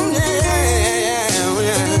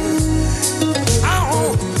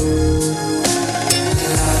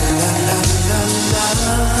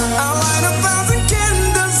I'll light 1,000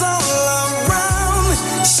 candles all around.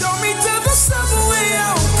 Show me to the subway,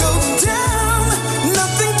 I'll go down.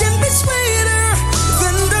 Nothing can be sweeter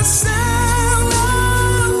than the sound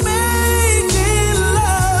of making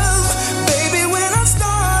love. Baby, when I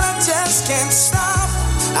start, I just can't stop.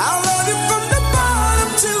 I'll love you from the bottom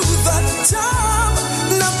to the top.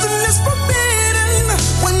 Nothing is forbidden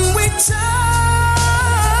when we touch.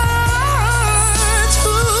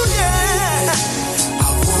 Ooh, yeah. I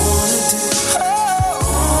wanna do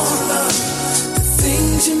all of the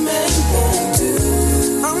things you men won't do.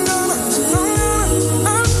 I'm gonna do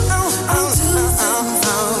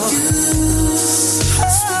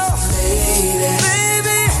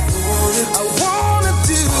baby, I wanna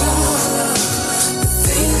do all of the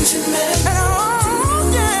things you men won't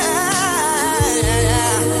do. Yeah.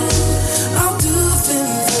 I'll do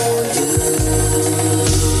things for you.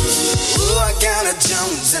 Ooh, I got a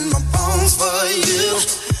Jones in my bones for you.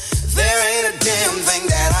 There ain't a damn thing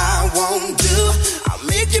that I won't do. I'll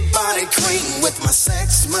make your body cream with my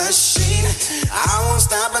sex machine. I won't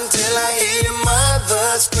stop until I hear your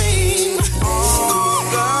mother scream. Oh,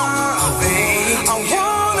 God, I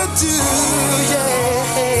wanna do, yeah.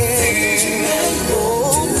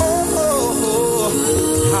 Oh,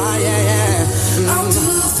 yeah, yeah. I'll do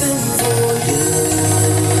things for you.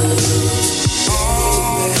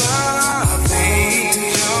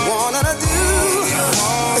 Wanna do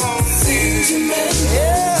things you make,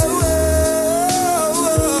 yeah,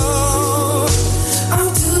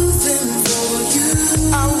 I'll do them for you.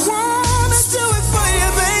 I wanna do it for you,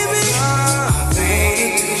 baby.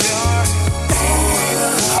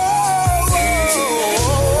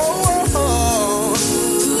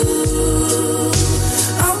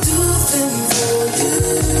 I'll do them for you.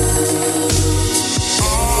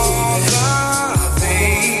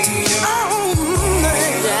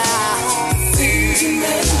 Things you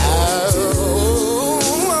make.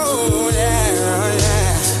 Oh, yeah,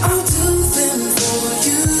 yeah. I'll do them for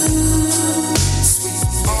you. Sweet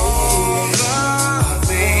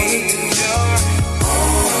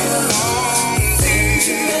things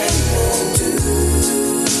you men won't do.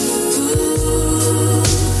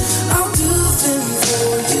 I'll do them for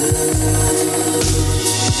you.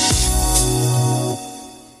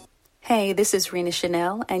 Hey, this is Rena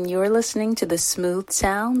Chanel, and you're listening to the smooth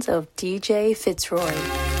sounds of DJ Fitzroy.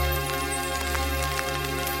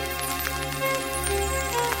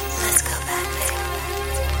 Let's go back,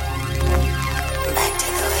 back to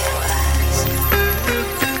the way it was.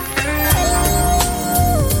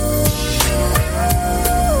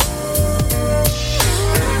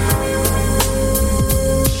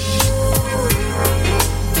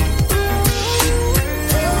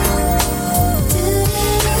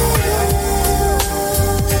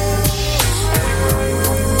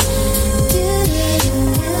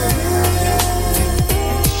 Do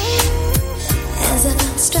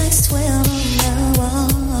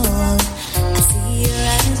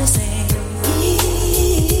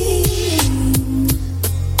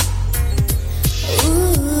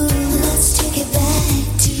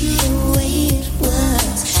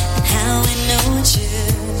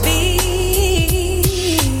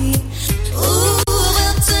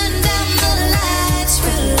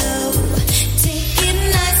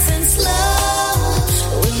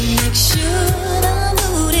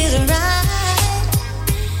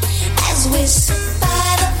we sit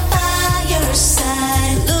by the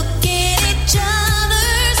fireside, look in each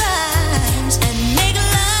other's eyes, and make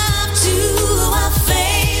love to our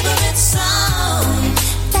favorite song.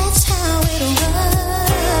 That's how it'll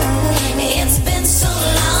run. It's been so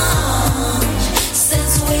long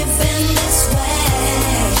since we've been this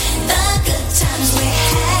way. The good times we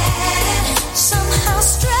had somehow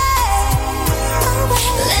strayed away.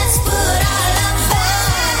 Let's put our love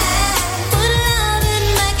back, put love in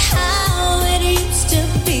back how it used to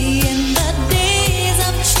be in the days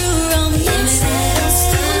of true romance.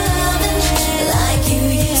 Like you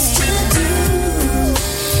used to do.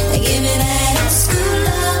 Give me that old school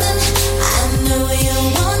loving. I know you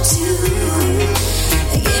want to.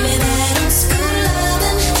 Give me that old school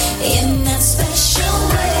loving in that special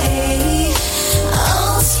way.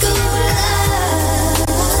 Old school love,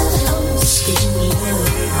 old school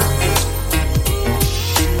love.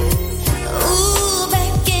 Ooh,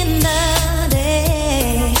 back in the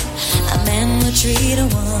day, a man would treat a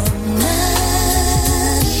woman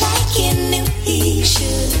like he knew he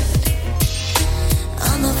should.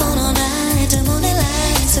 On the phone all night, the morning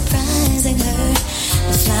light, surprising her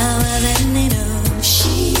with flowers, and they know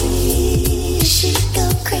she'd go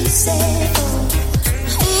crazy for.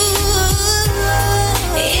 Ooh,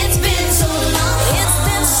 it's been so long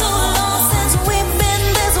since we've been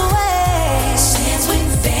this way, since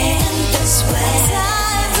we've been this way.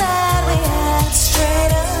 Times that we had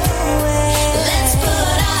straight away. Let's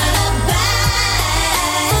put our love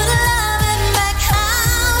back, put loving back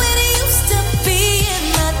how it used to be in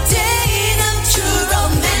the days of true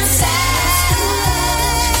romance.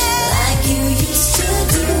 Like you used to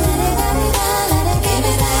do. Give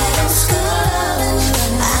me that old school loving.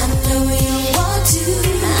 I know you want to.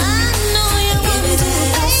 Give me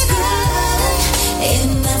that old school loving in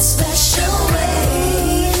that special way.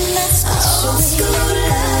 Old school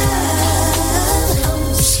love,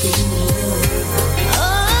 old school love.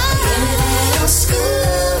 Give me that old school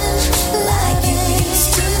loving like you used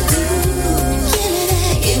to do.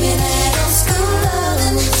 Give me that old school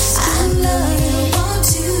loving. I know you want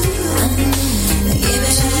to. Give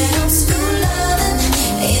me that old school loving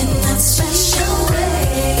in that special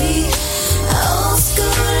way. Old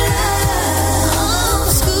school love,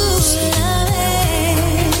 old school loving.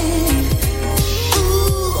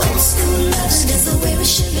 Ooh, old school love, that's the way we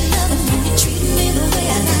should be loving. When you treat me the way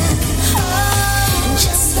I like. Oh,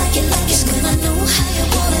 just like it, when I know how you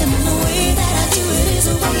want it, and the way that I do it is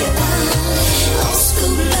the way you want it. Old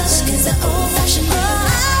school love, 'cause the old-fashioned way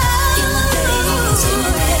in the days, you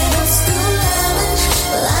had old school loving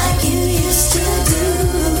like you used to do.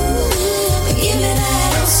 Give me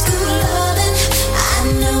that old school loving. I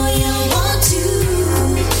know you want to.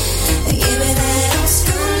 Give me that old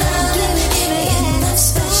school loving in that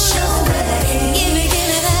special way. Give me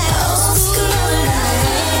that old school love.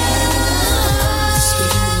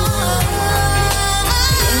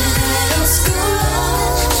 Give me that old school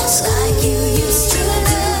loving like you used to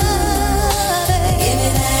do. Give me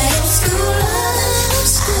that old school loving.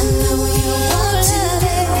 I know you want to.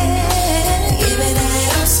 Give me that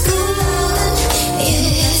old school loving in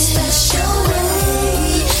that special way.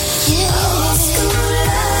 Old school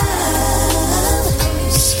love,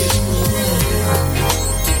 old school love.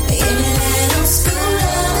 Give me that old school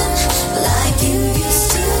loving like you used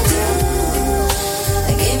to do.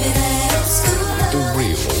 Give me that old school love. The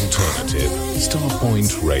real alternative.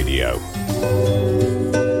 Starpoint Radio.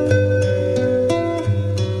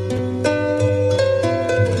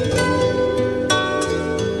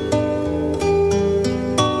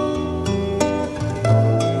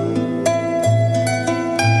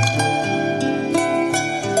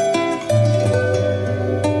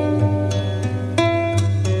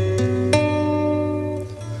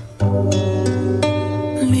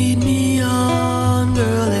 Lead me on,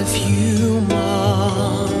 girl, if you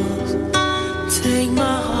must. Take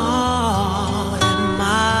my heart and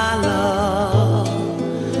my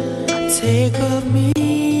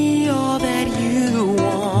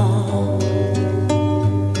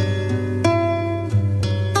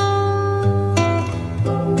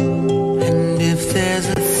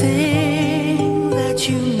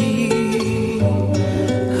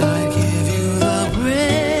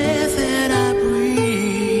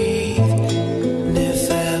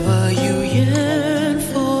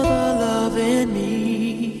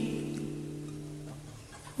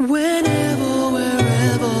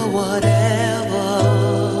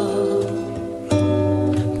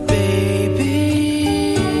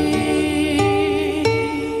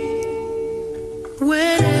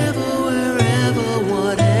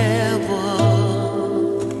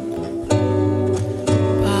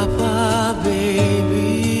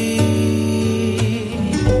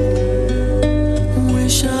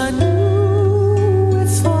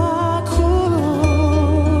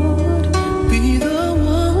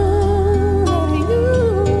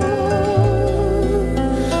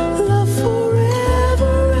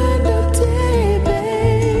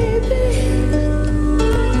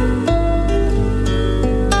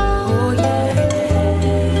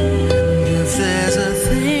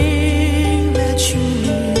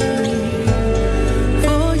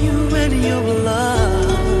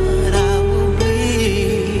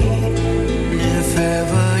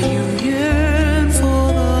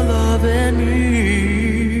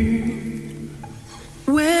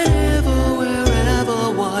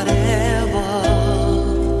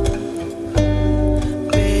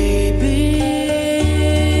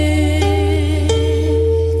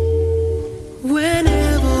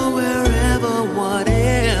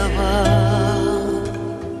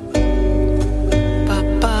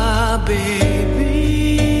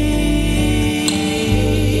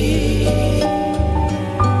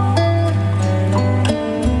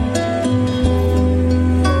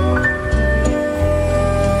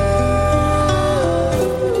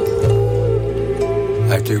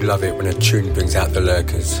love it when a tune brings out the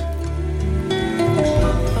lurkers.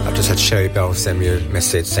 I've just had Sherry Bell send me a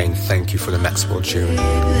message saying thank you for the Maxwell tune.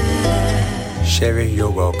 Sherry, you're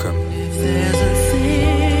welcome. There's a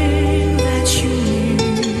thing that you need,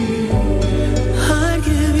 I'd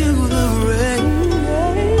give you the ring.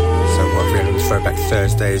 So what we're on Throwback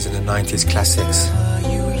Thursdays and the 90s classics. We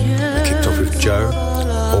kicked off with Joe,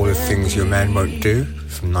 All the Things Your Man Won't Do,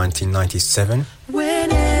 from 1997,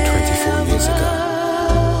 24 years ago.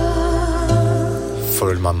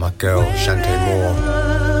 Followed by my girl, Shante Moore,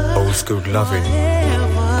 Old School Lovin',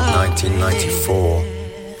 1994,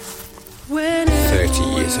 30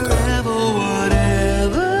 years ago.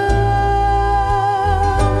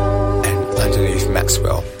 And underneath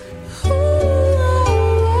Maxwell,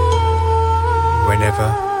 Whenever,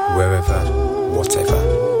 Wherever, Whatever,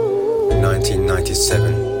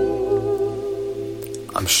 1997.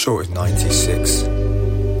 I'm sure it's 96,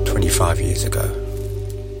 25 years ago.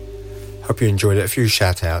 Hope you enjoyed it. A few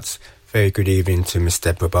shout outs. Very good evening to Miss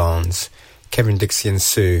Deborah Barnes, Kevin Dixie and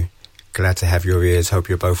Sue. Glad to have your ears. Hope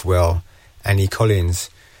you're both well. Annie Collins.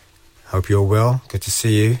 Hope you're well. Good to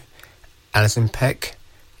see you. Alison Peck,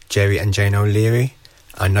 Jerry and Jane O'Leary.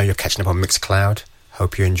 I know you're catching up on Mixcloud.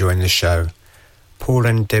 Hope you're enjoying the show. Paul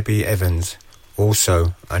and Debbie Evans.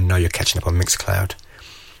 Also, I know you're catching up on Mixcloud.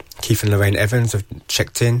 Keith and Lorraine Evans have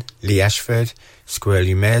checked in. Lee Ashford,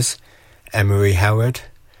 Squirrely Mez, Anne-Marie Howard,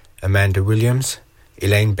 Amanda Williams,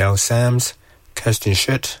 Elaine Bell-Sams, Kirsten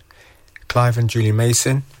Schutt, Clive and Julie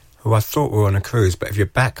Mason, who I thought were on a cruise, but if you're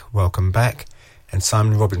back, welcome back, and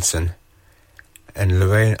Simon Robinson, and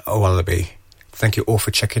Lorraine O'Wallaby. Thank you all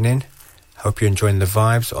for checking in. Hope you're enjoying the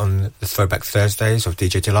vibes on the Throwback Thursdays of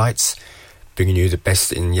DJ Delights, bringing you the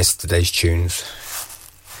best in yesterday's tunes.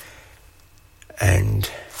 And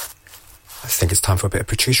I think it's time for a bit of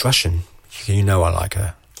Patrice Rushen. You know I like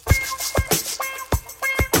her.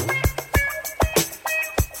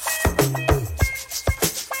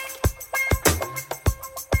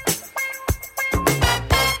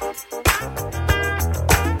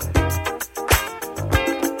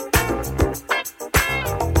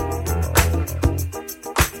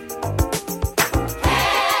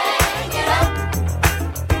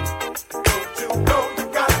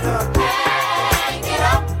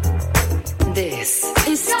 This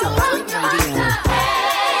is Starpoint Radio.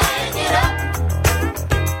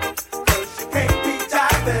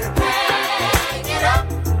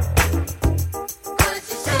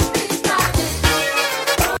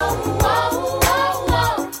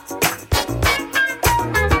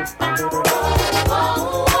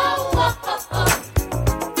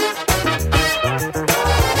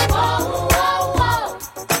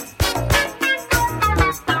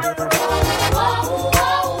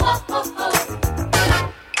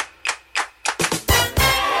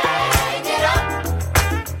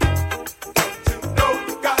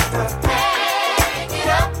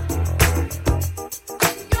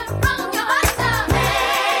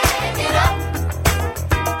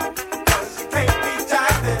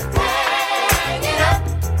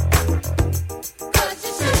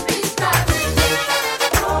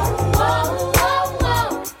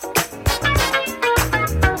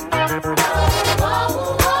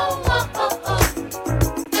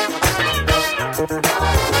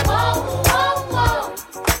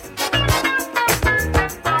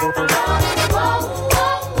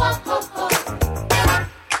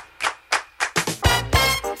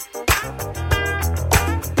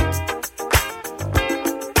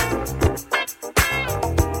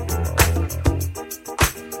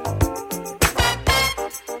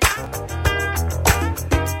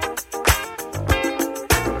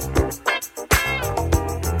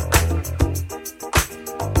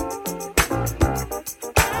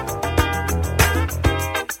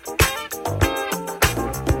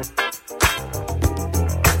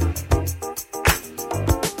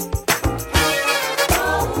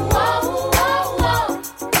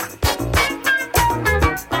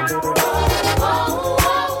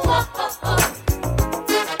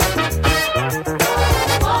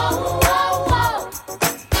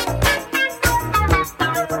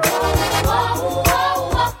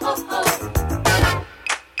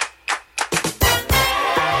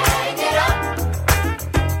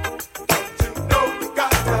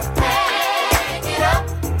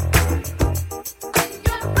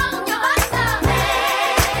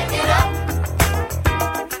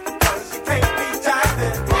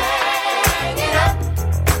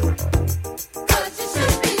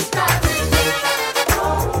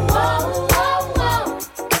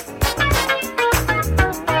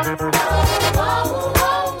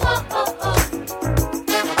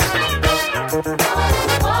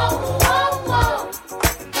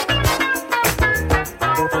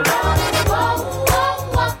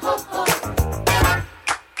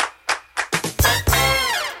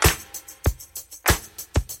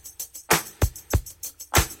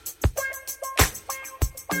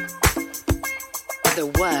 The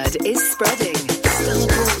word is spreading.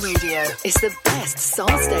 Starpoint Radio is the best soul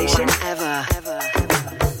station ever.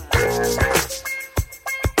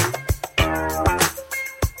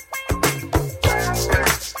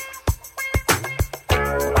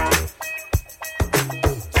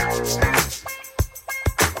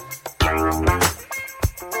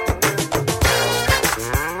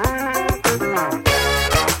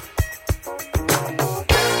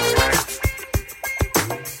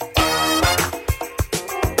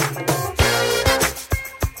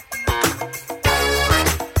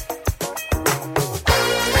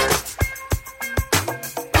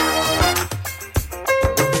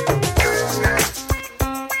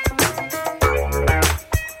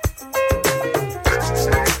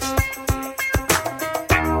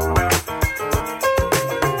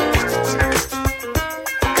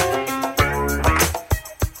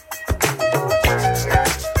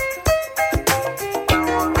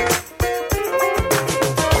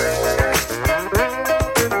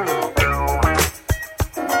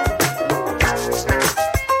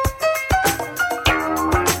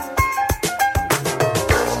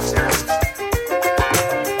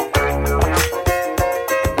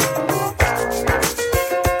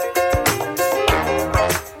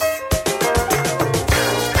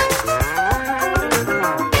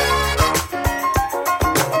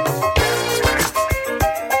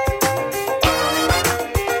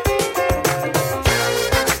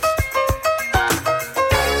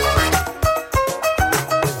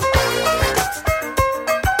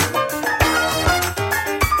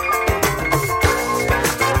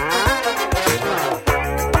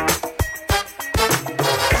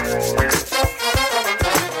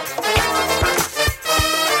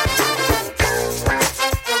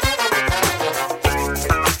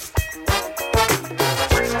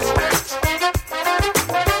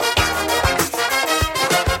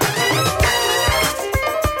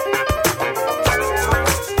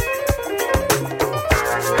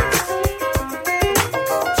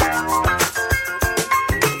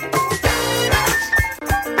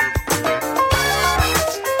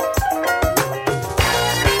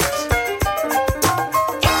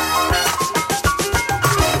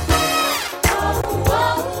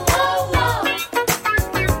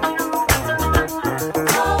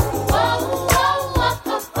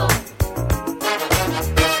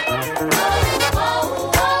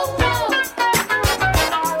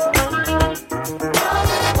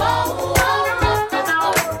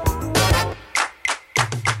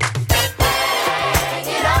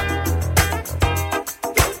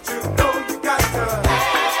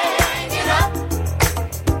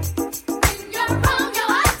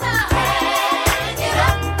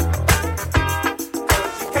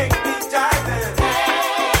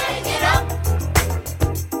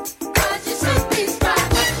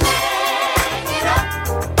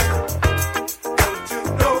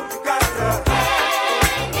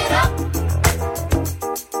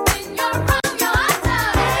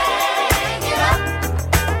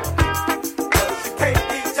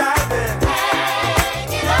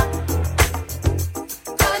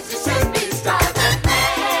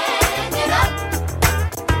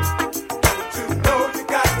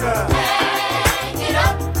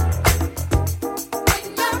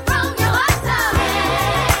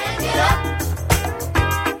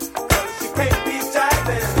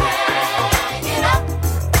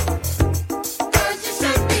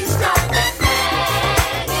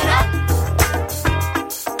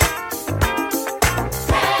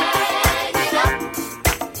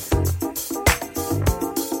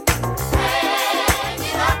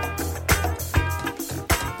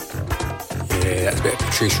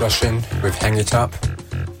 Patrice Rushen with Hang It Up.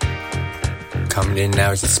 Coming in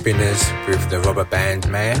now is the Spinners with the Rubber Band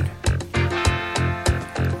Man.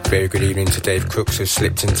 Very good evening to Dave Crooks, who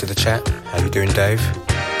slipped into the chat. How you doing, Dave?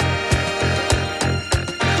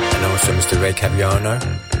 And also Mr. Ray Caviano.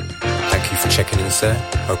 Thank you for checking in, sir.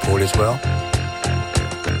 Hope all is well.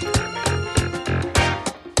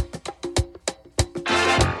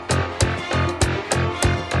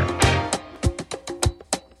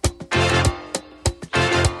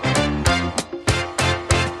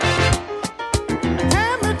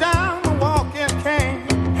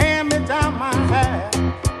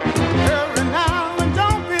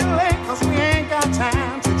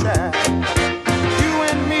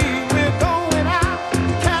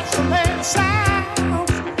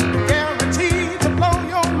 Guarantee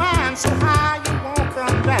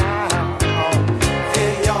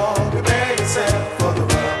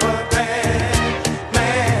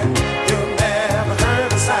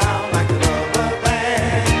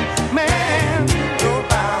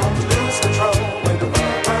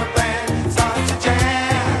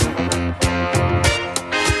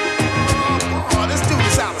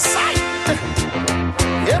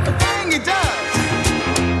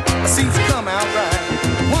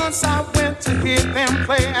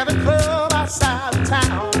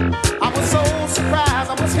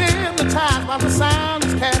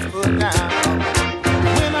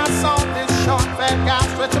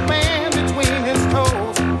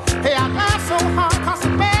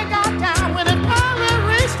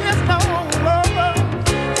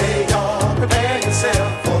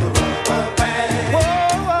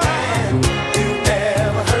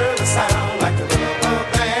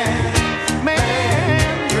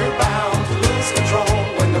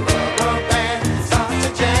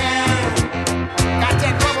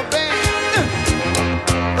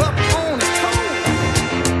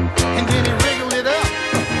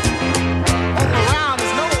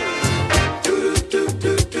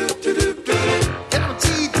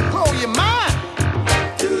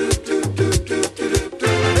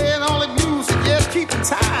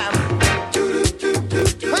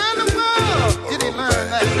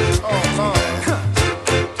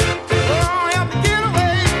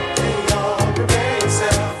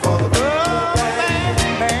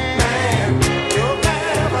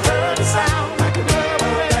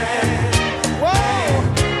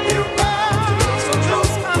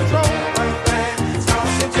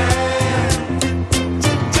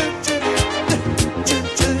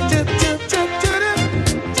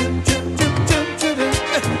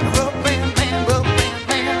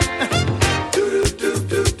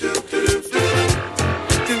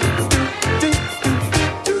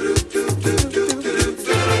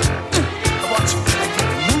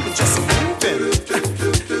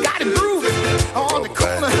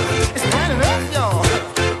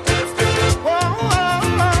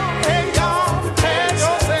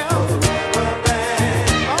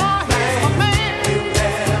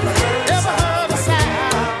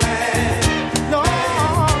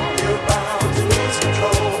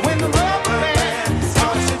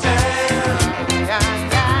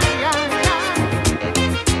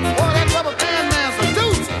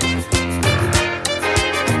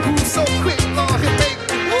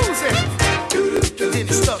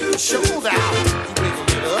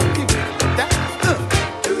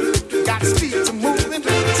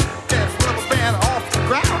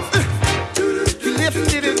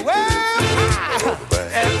lifted it way high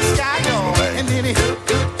at the sky, y'all. And then he,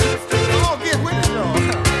 oh, get with it, y'all.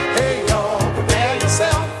 Hey, y'all, prepare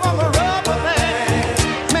yourself for the rubber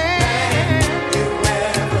band. Man, you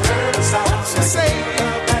never heard a sound. What you say?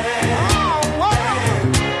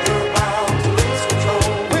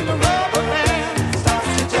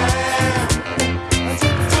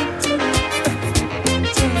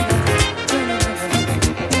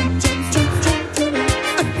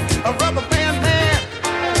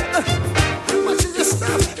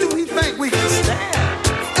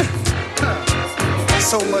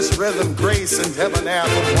 So much rhythm, grace, and debonair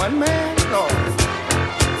from one man, Lord.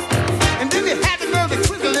 And then he had the nerve to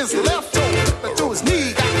twiddle his left toe, but to his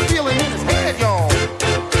knee, got the feeling in his head, y'all.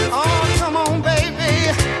 Oh, come on, baby.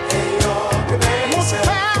 Hey, y'all, won't you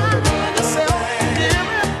find yourself? Hear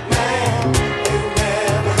me?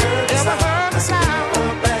 Never heard a sound.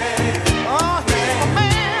 Oh, he's a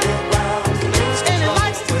man, and he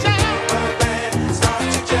likes to jam. Start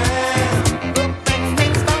to jam. The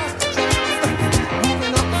bang starts to jam.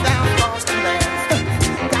 Moving up and down across the land.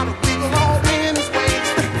 Got a wiggle all in his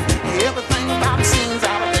waist. Everything about him seems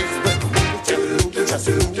out of place. But just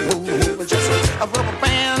move, just a rubber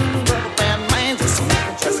band man. Just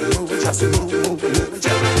move, just move, just a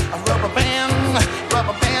rubber band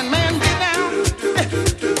man. Get down,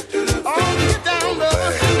 oh, get down,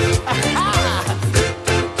 brother.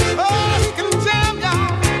 Oh, he can jam,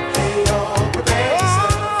 y'all. Oh,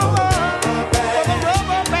 the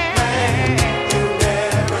rubber band.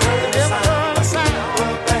 You never heard a sound.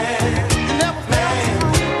 You never felt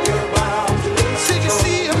it. See, you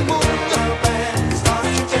see him move. Start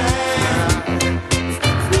to jam.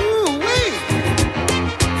 Ooh-wee.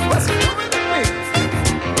 What's it doing to me?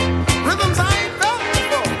 Rhythms I ain't felt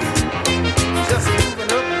before. Just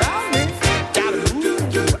moving up and down me. Gotta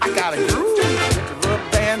move. I gotta groove with the rubber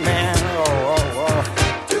band man. Oh.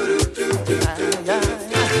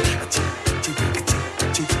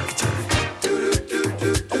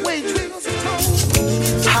 Away twinkles and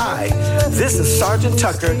toes. Hi, this is Sergeant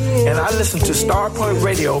Tucker, and I listen to Starpoint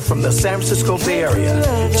Radio from the San Francisco Bay Area.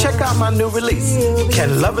 Check out my new release,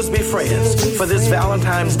 Can Lovers Be Friends? For this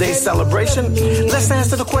Valentine's Day celebration, let's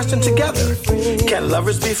answer the question together. Can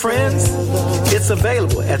lovers be friends? It's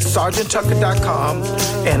available at sergeanttucker.com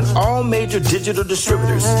and all major digital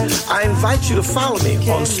distributors. I invite you to follow me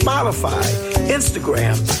on Spotify,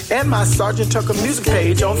 Instagram, and my Sergeant Tucker music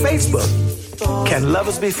page on Facebook. Can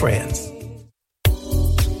lovers be friends?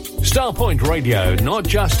 Starpoint Radio, not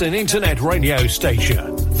just an internet radio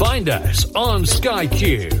station. Find us on Sky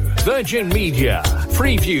Q, Virgin Media,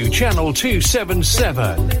 Freeview Channel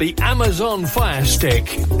 277, the Amazon Fire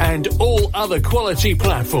Stick, and all other quality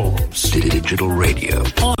platforms. Digital radio.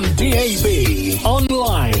 On DAB,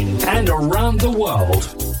 online, and around the world.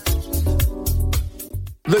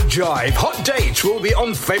 The Jive Hot Dates will be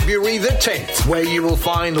on February the 10th, where you will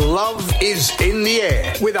find Love is in the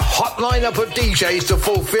Air, with a hot lineup of DJs to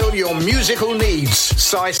fulfill your musical needs.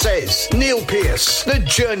 Cy Says, Neil Pearce, The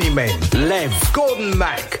Journeymen, Lev, Gordon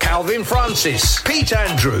Mack, Calvin Francis, Pete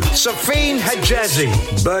Andrew, Safine Hajazi,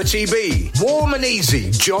 Bertie B, Warm and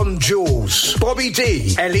Easy, John Jules, Bobby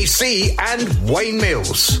D, LEC, and Wayne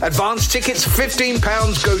Mills. Advance tickets £15.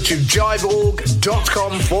 Go to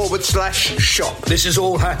jiveorg.com/shop. This is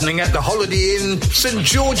all happening at the Holiday Inn, St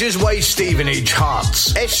George's Way, Stevenage,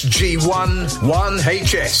 Hearts, SG1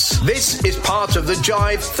 1HS. This is part of the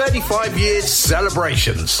Jive 35 years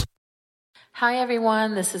celebrations. Hi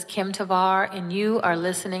everyone, this is Kim Tavar, and you are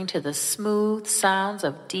listening to the smooth sounds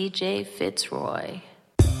of DJ Fitzroy.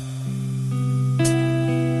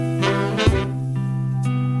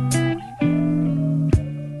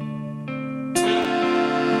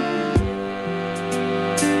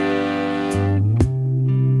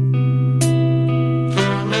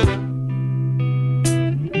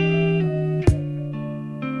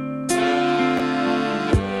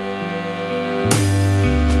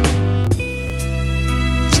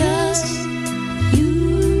 Just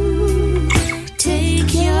you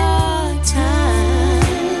take your time.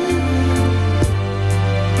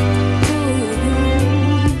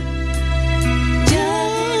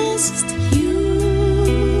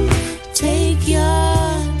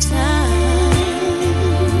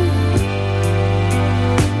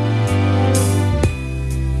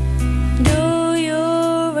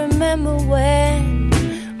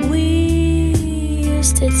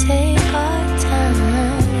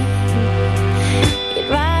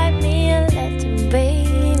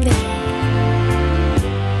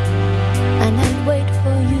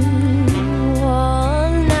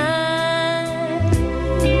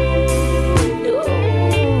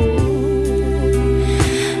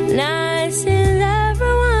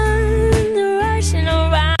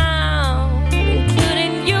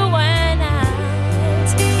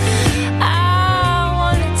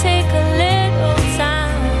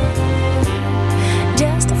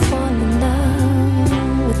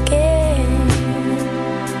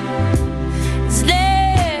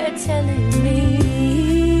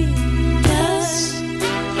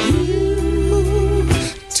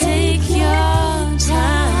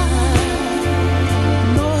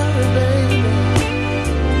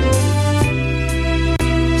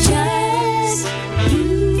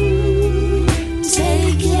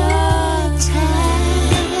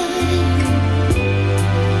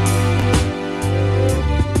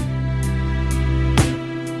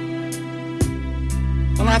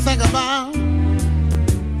 think about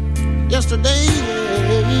yesterday,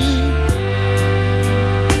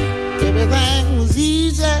 everything was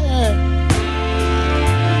easy.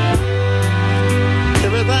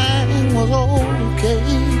 Everything was okay.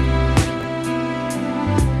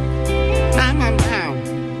 I'm down.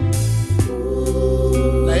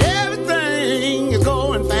 Now everything is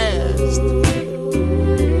going fast.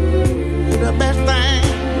 The best thing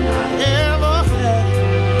I ever had.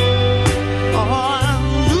 Oh, I'm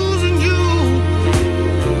losing you.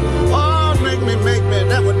 Oh,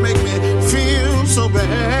 that would make me feel so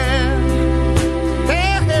bad.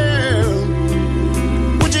 Hey,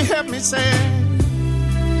 would you help me say?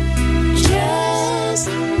 Just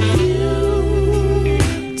you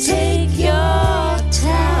take your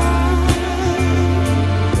time.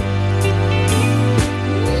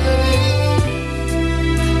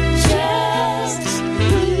 Just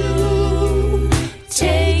you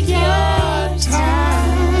take your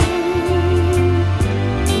time.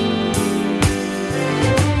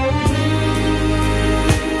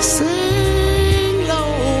 Sing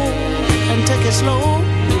low and take it slow.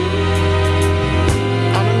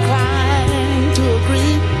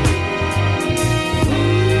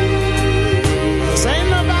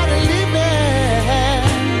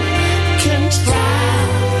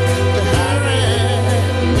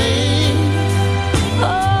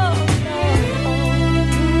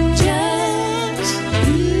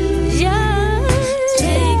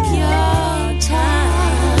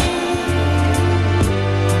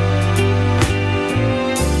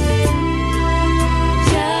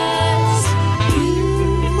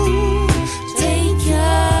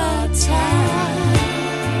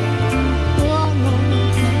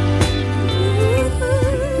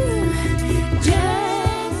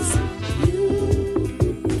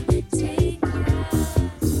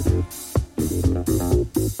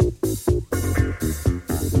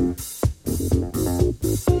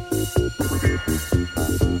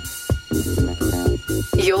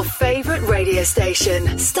 Your favourite radio station,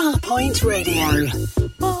 Starpoint Radio.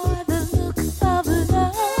 Boy, the look of love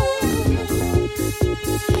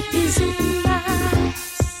is nice.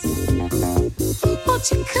 Won't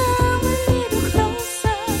you come a little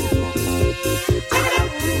closer?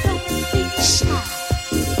 Don't be shy.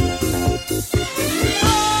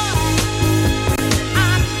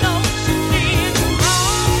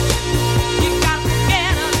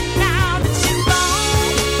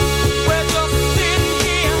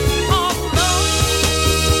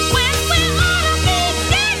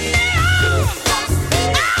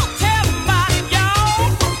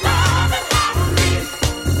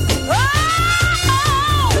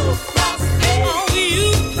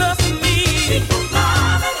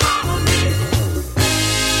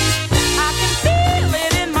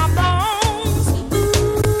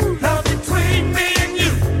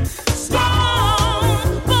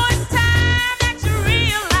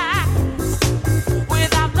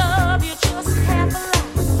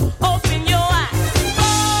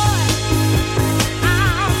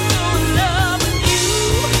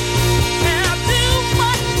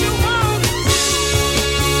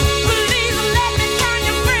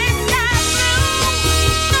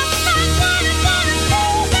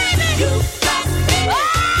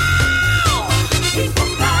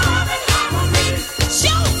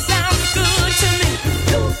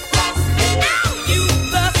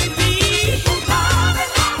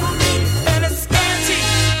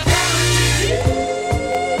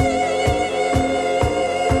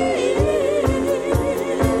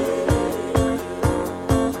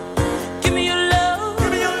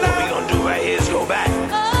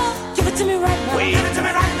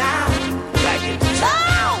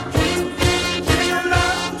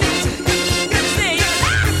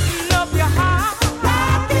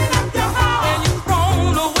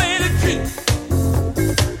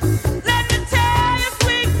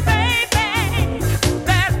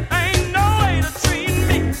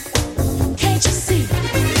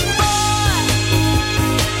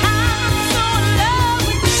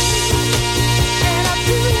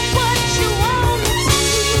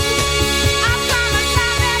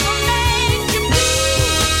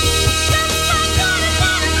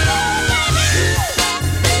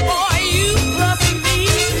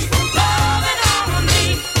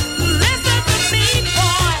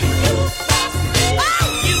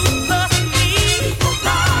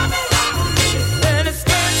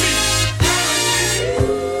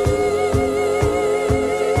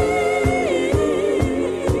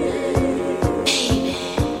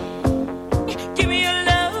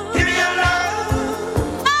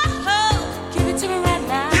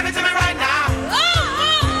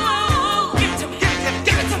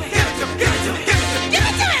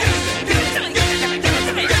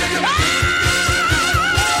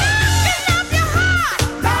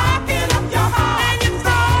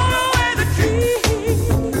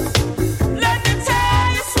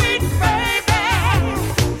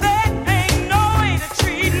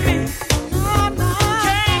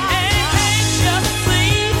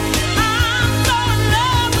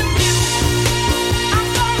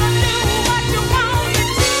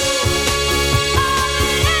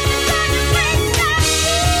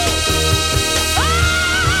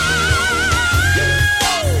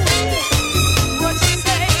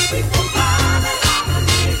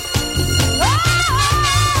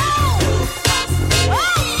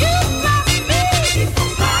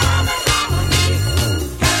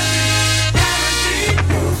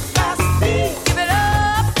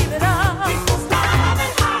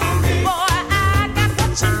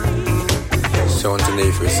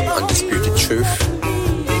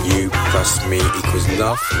 Just Me Equals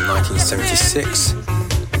Love from 1976.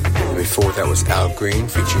 And before that was Al Green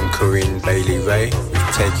featuring Corinne Bailey Ray with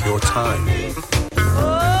Take Your Time.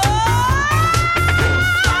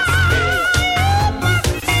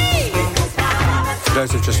 For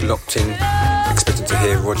those who've just locked in, expecting to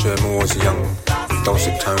hear Roger Moore's young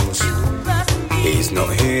dulcet tones, he's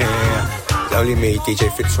not here. It's only me,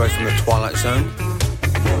 DJ Fitzroy from the Twilight Zone.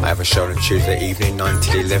 I have a show on Tuesday evening, 9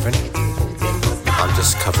 till 11. I'm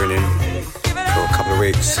just covering him for a couple of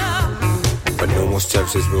weeks, but normal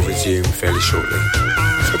services will resume fairly shortly,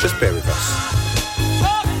 so just bear with us.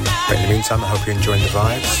 But in the meantime, I hope you're enjoying the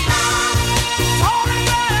vibes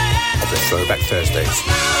of the Throwback Thursdays.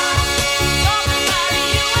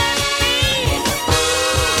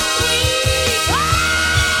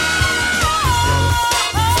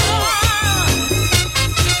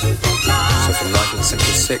 So from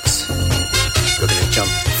 1976, we're going to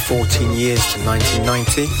jump 14 years to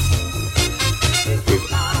 1990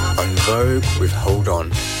 with En Vogue with Hold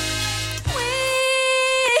On.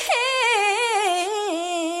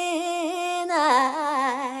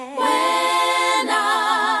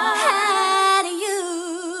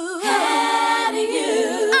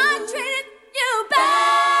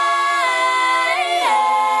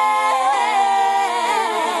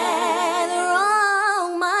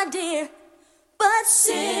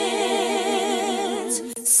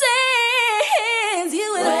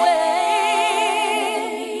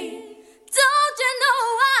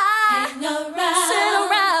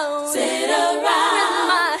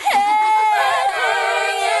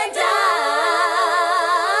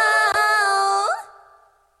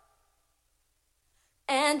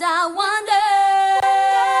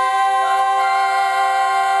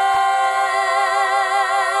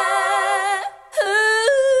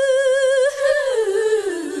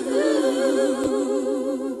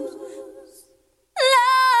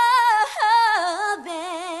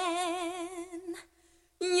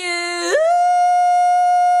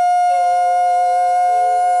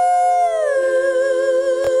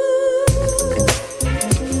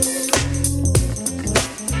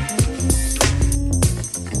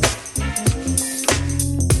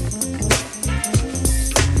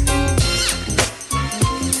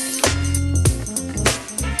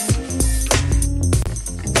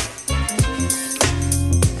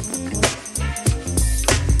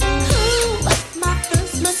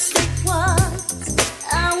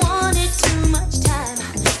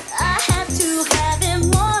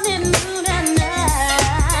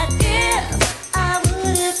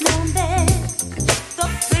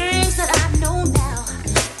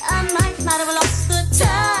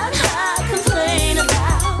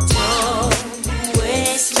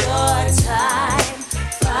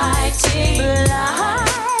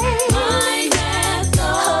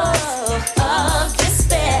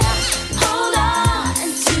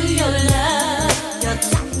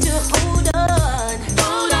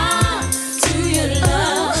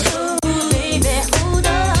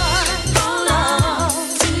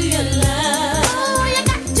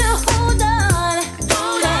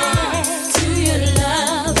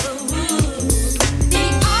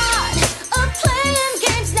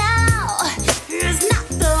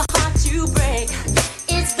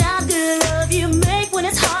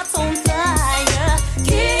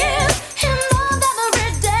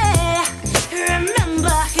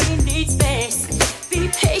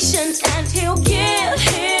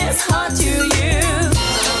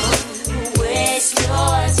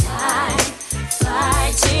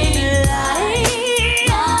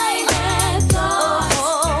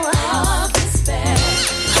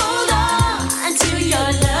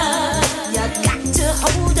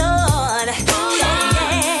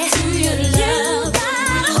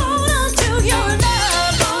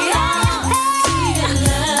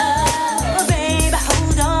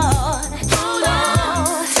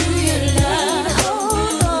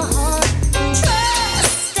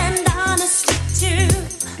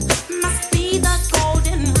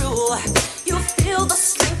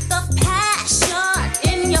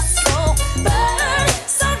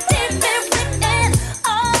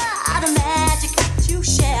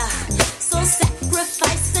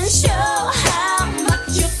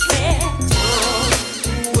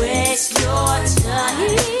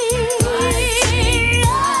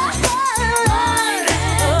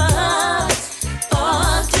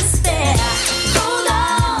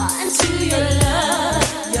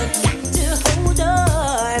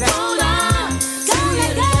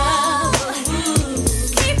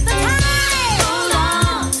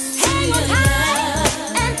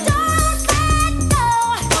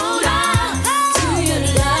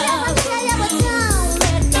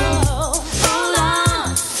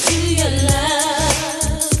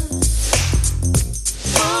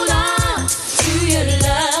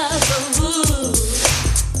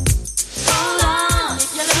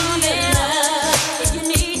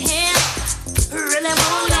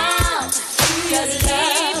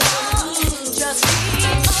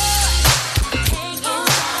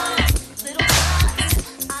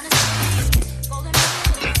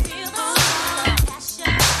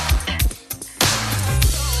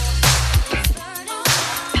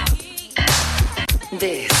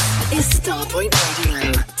 This is Starpoint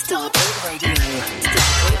Radio. Starpoint Radio.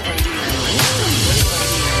 Starpoint Radio.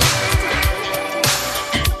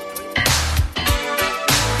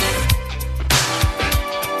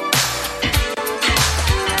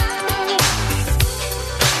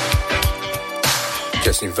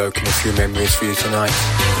 Just invoking a few memories for you tonight.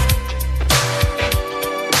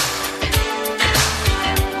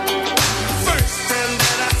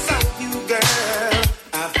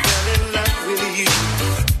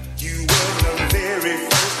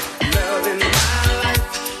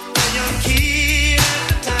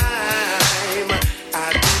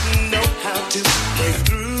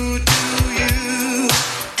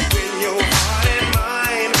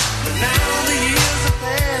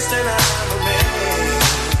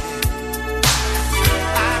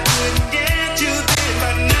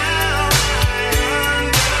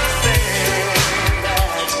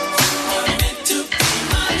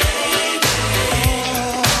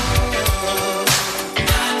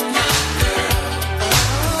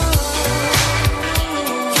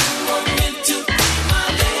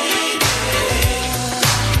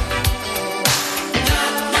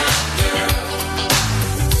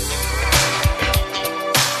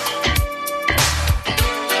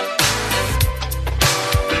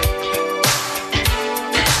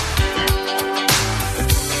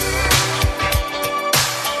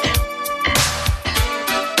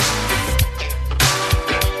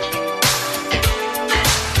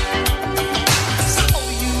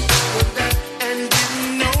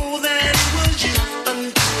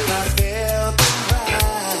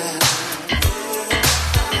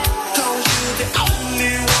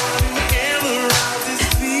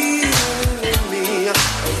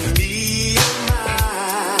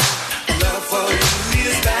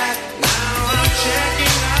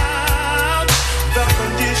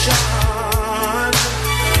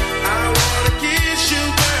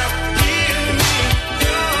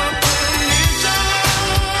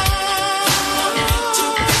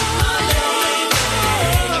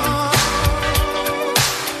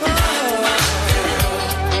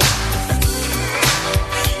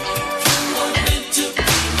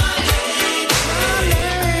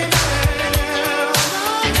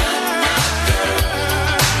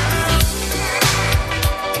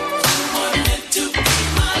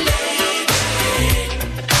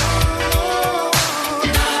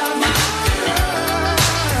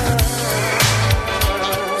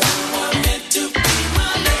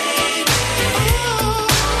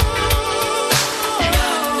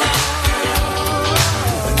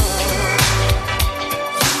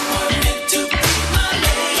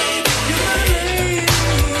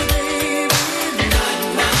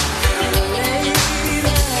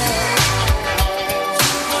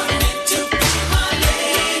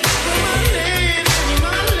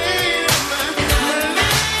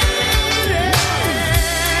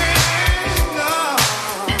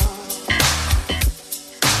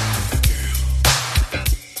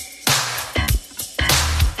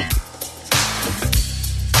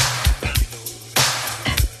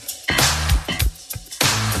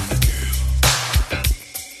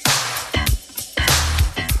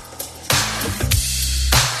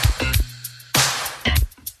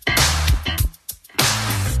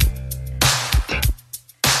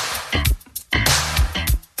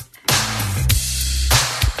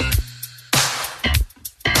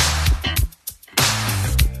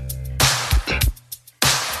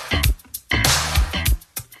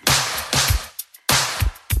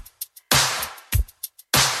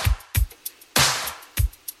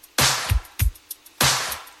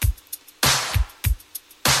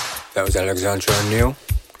 That was Alexandra O'Neill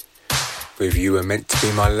with You Were Meant to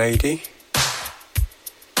Be My Lady.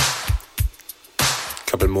 A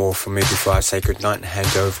couple more from me before I say goodnight and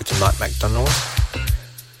hand over to Mike McDonald.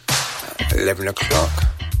 11 o'clock.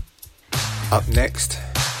 Up next,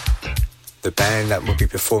 the band that will be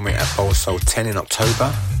performing at Bowl Soul 10 in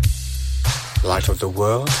October, Light of the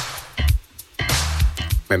World.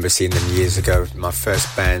 Remember seeing them years ago, my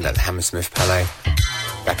first band at the Hammersmith Palais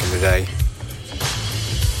back in the day.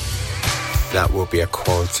 That will be a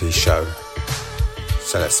quality show.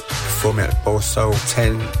 So that's performing at Bowl Soul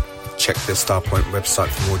 10. Check the Starpoint website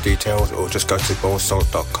for more details, or just go to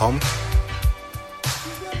bowlsoul.com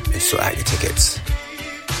and sort out your tickets.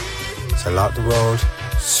 So Light the World,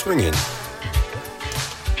 swinging.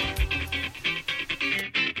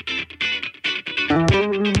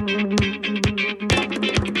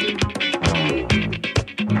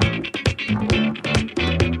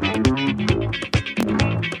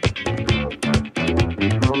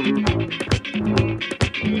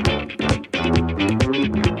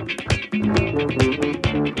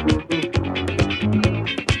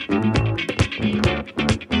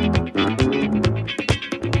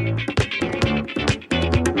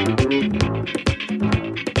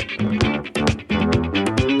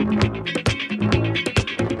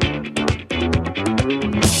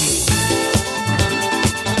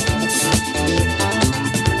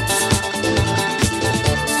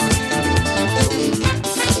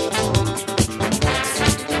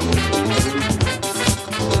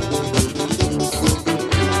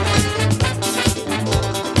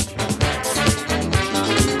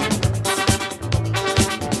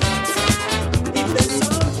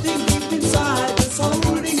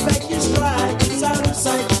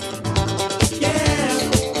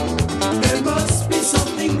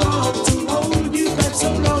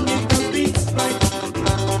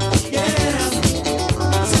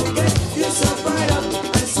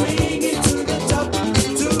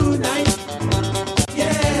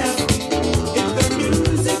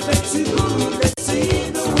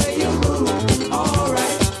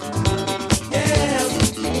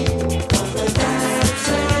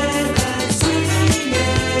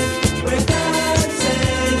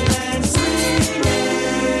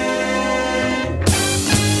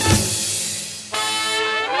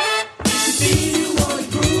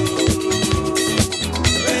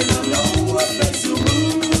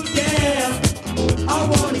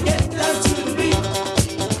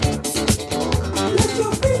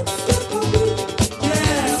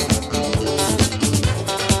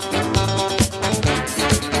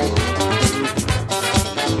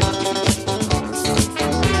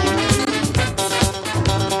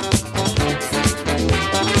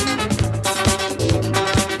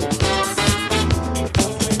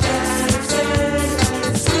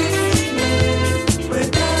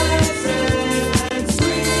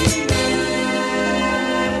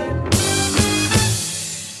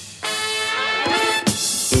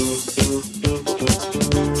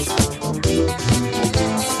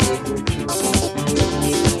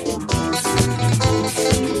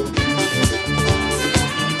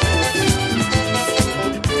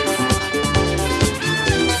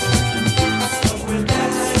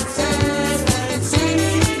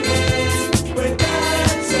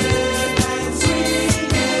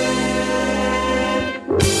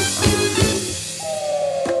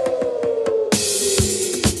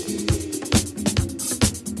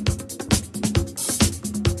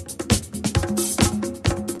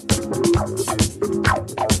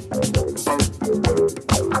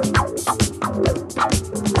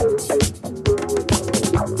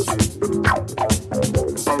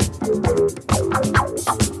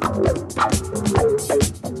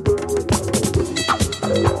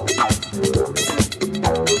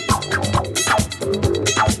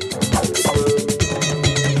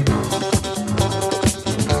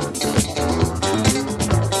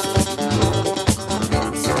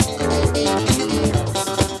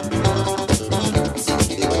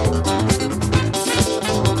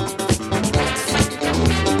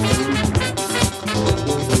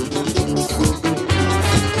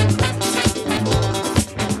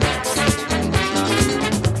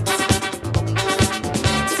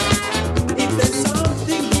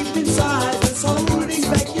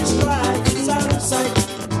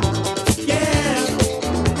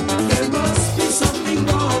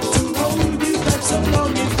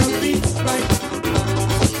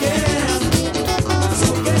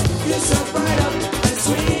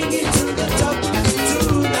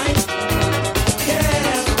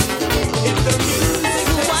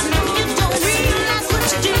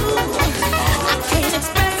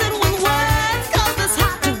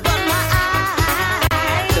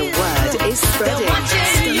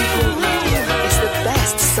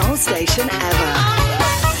 station ever.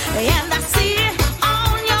 And I see it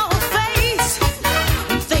on your face,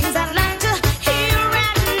 things I'd like to hear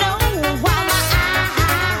and know while my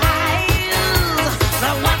eyes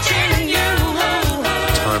are watching you.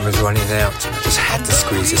 Time is running out. I just had to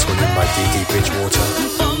squeeze this one in by Dee Bridgewater.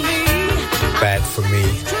 Bad for me.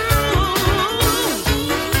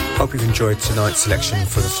 Hope you've enjoyed tonight's selection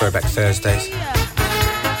for the Throwback Thursdays.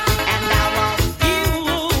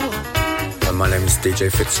 My name is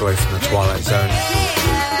DJ Fitzroy from the Twilight Zone.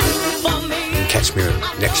 You can catch me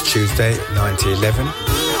next Tuesday at 9 to 11.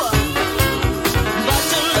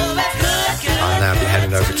 I'll now be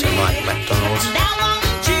handing over to Mike McDonald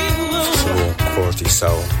for some more quality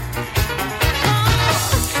soul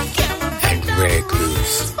and rare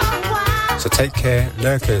grooves. So take care,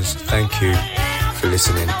 lurkers. Thank you for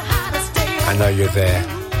listening. I know you're there.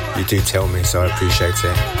 You do tell me, so I appreciate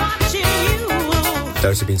it.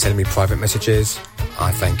 Those who've been sending me private messages,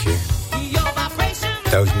 I thank you.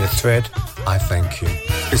 Those in the thread, I thank you.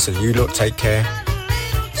 Listen, you lot take care.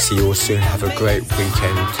 See you all soon. Have a great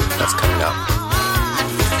weekend that's coming up.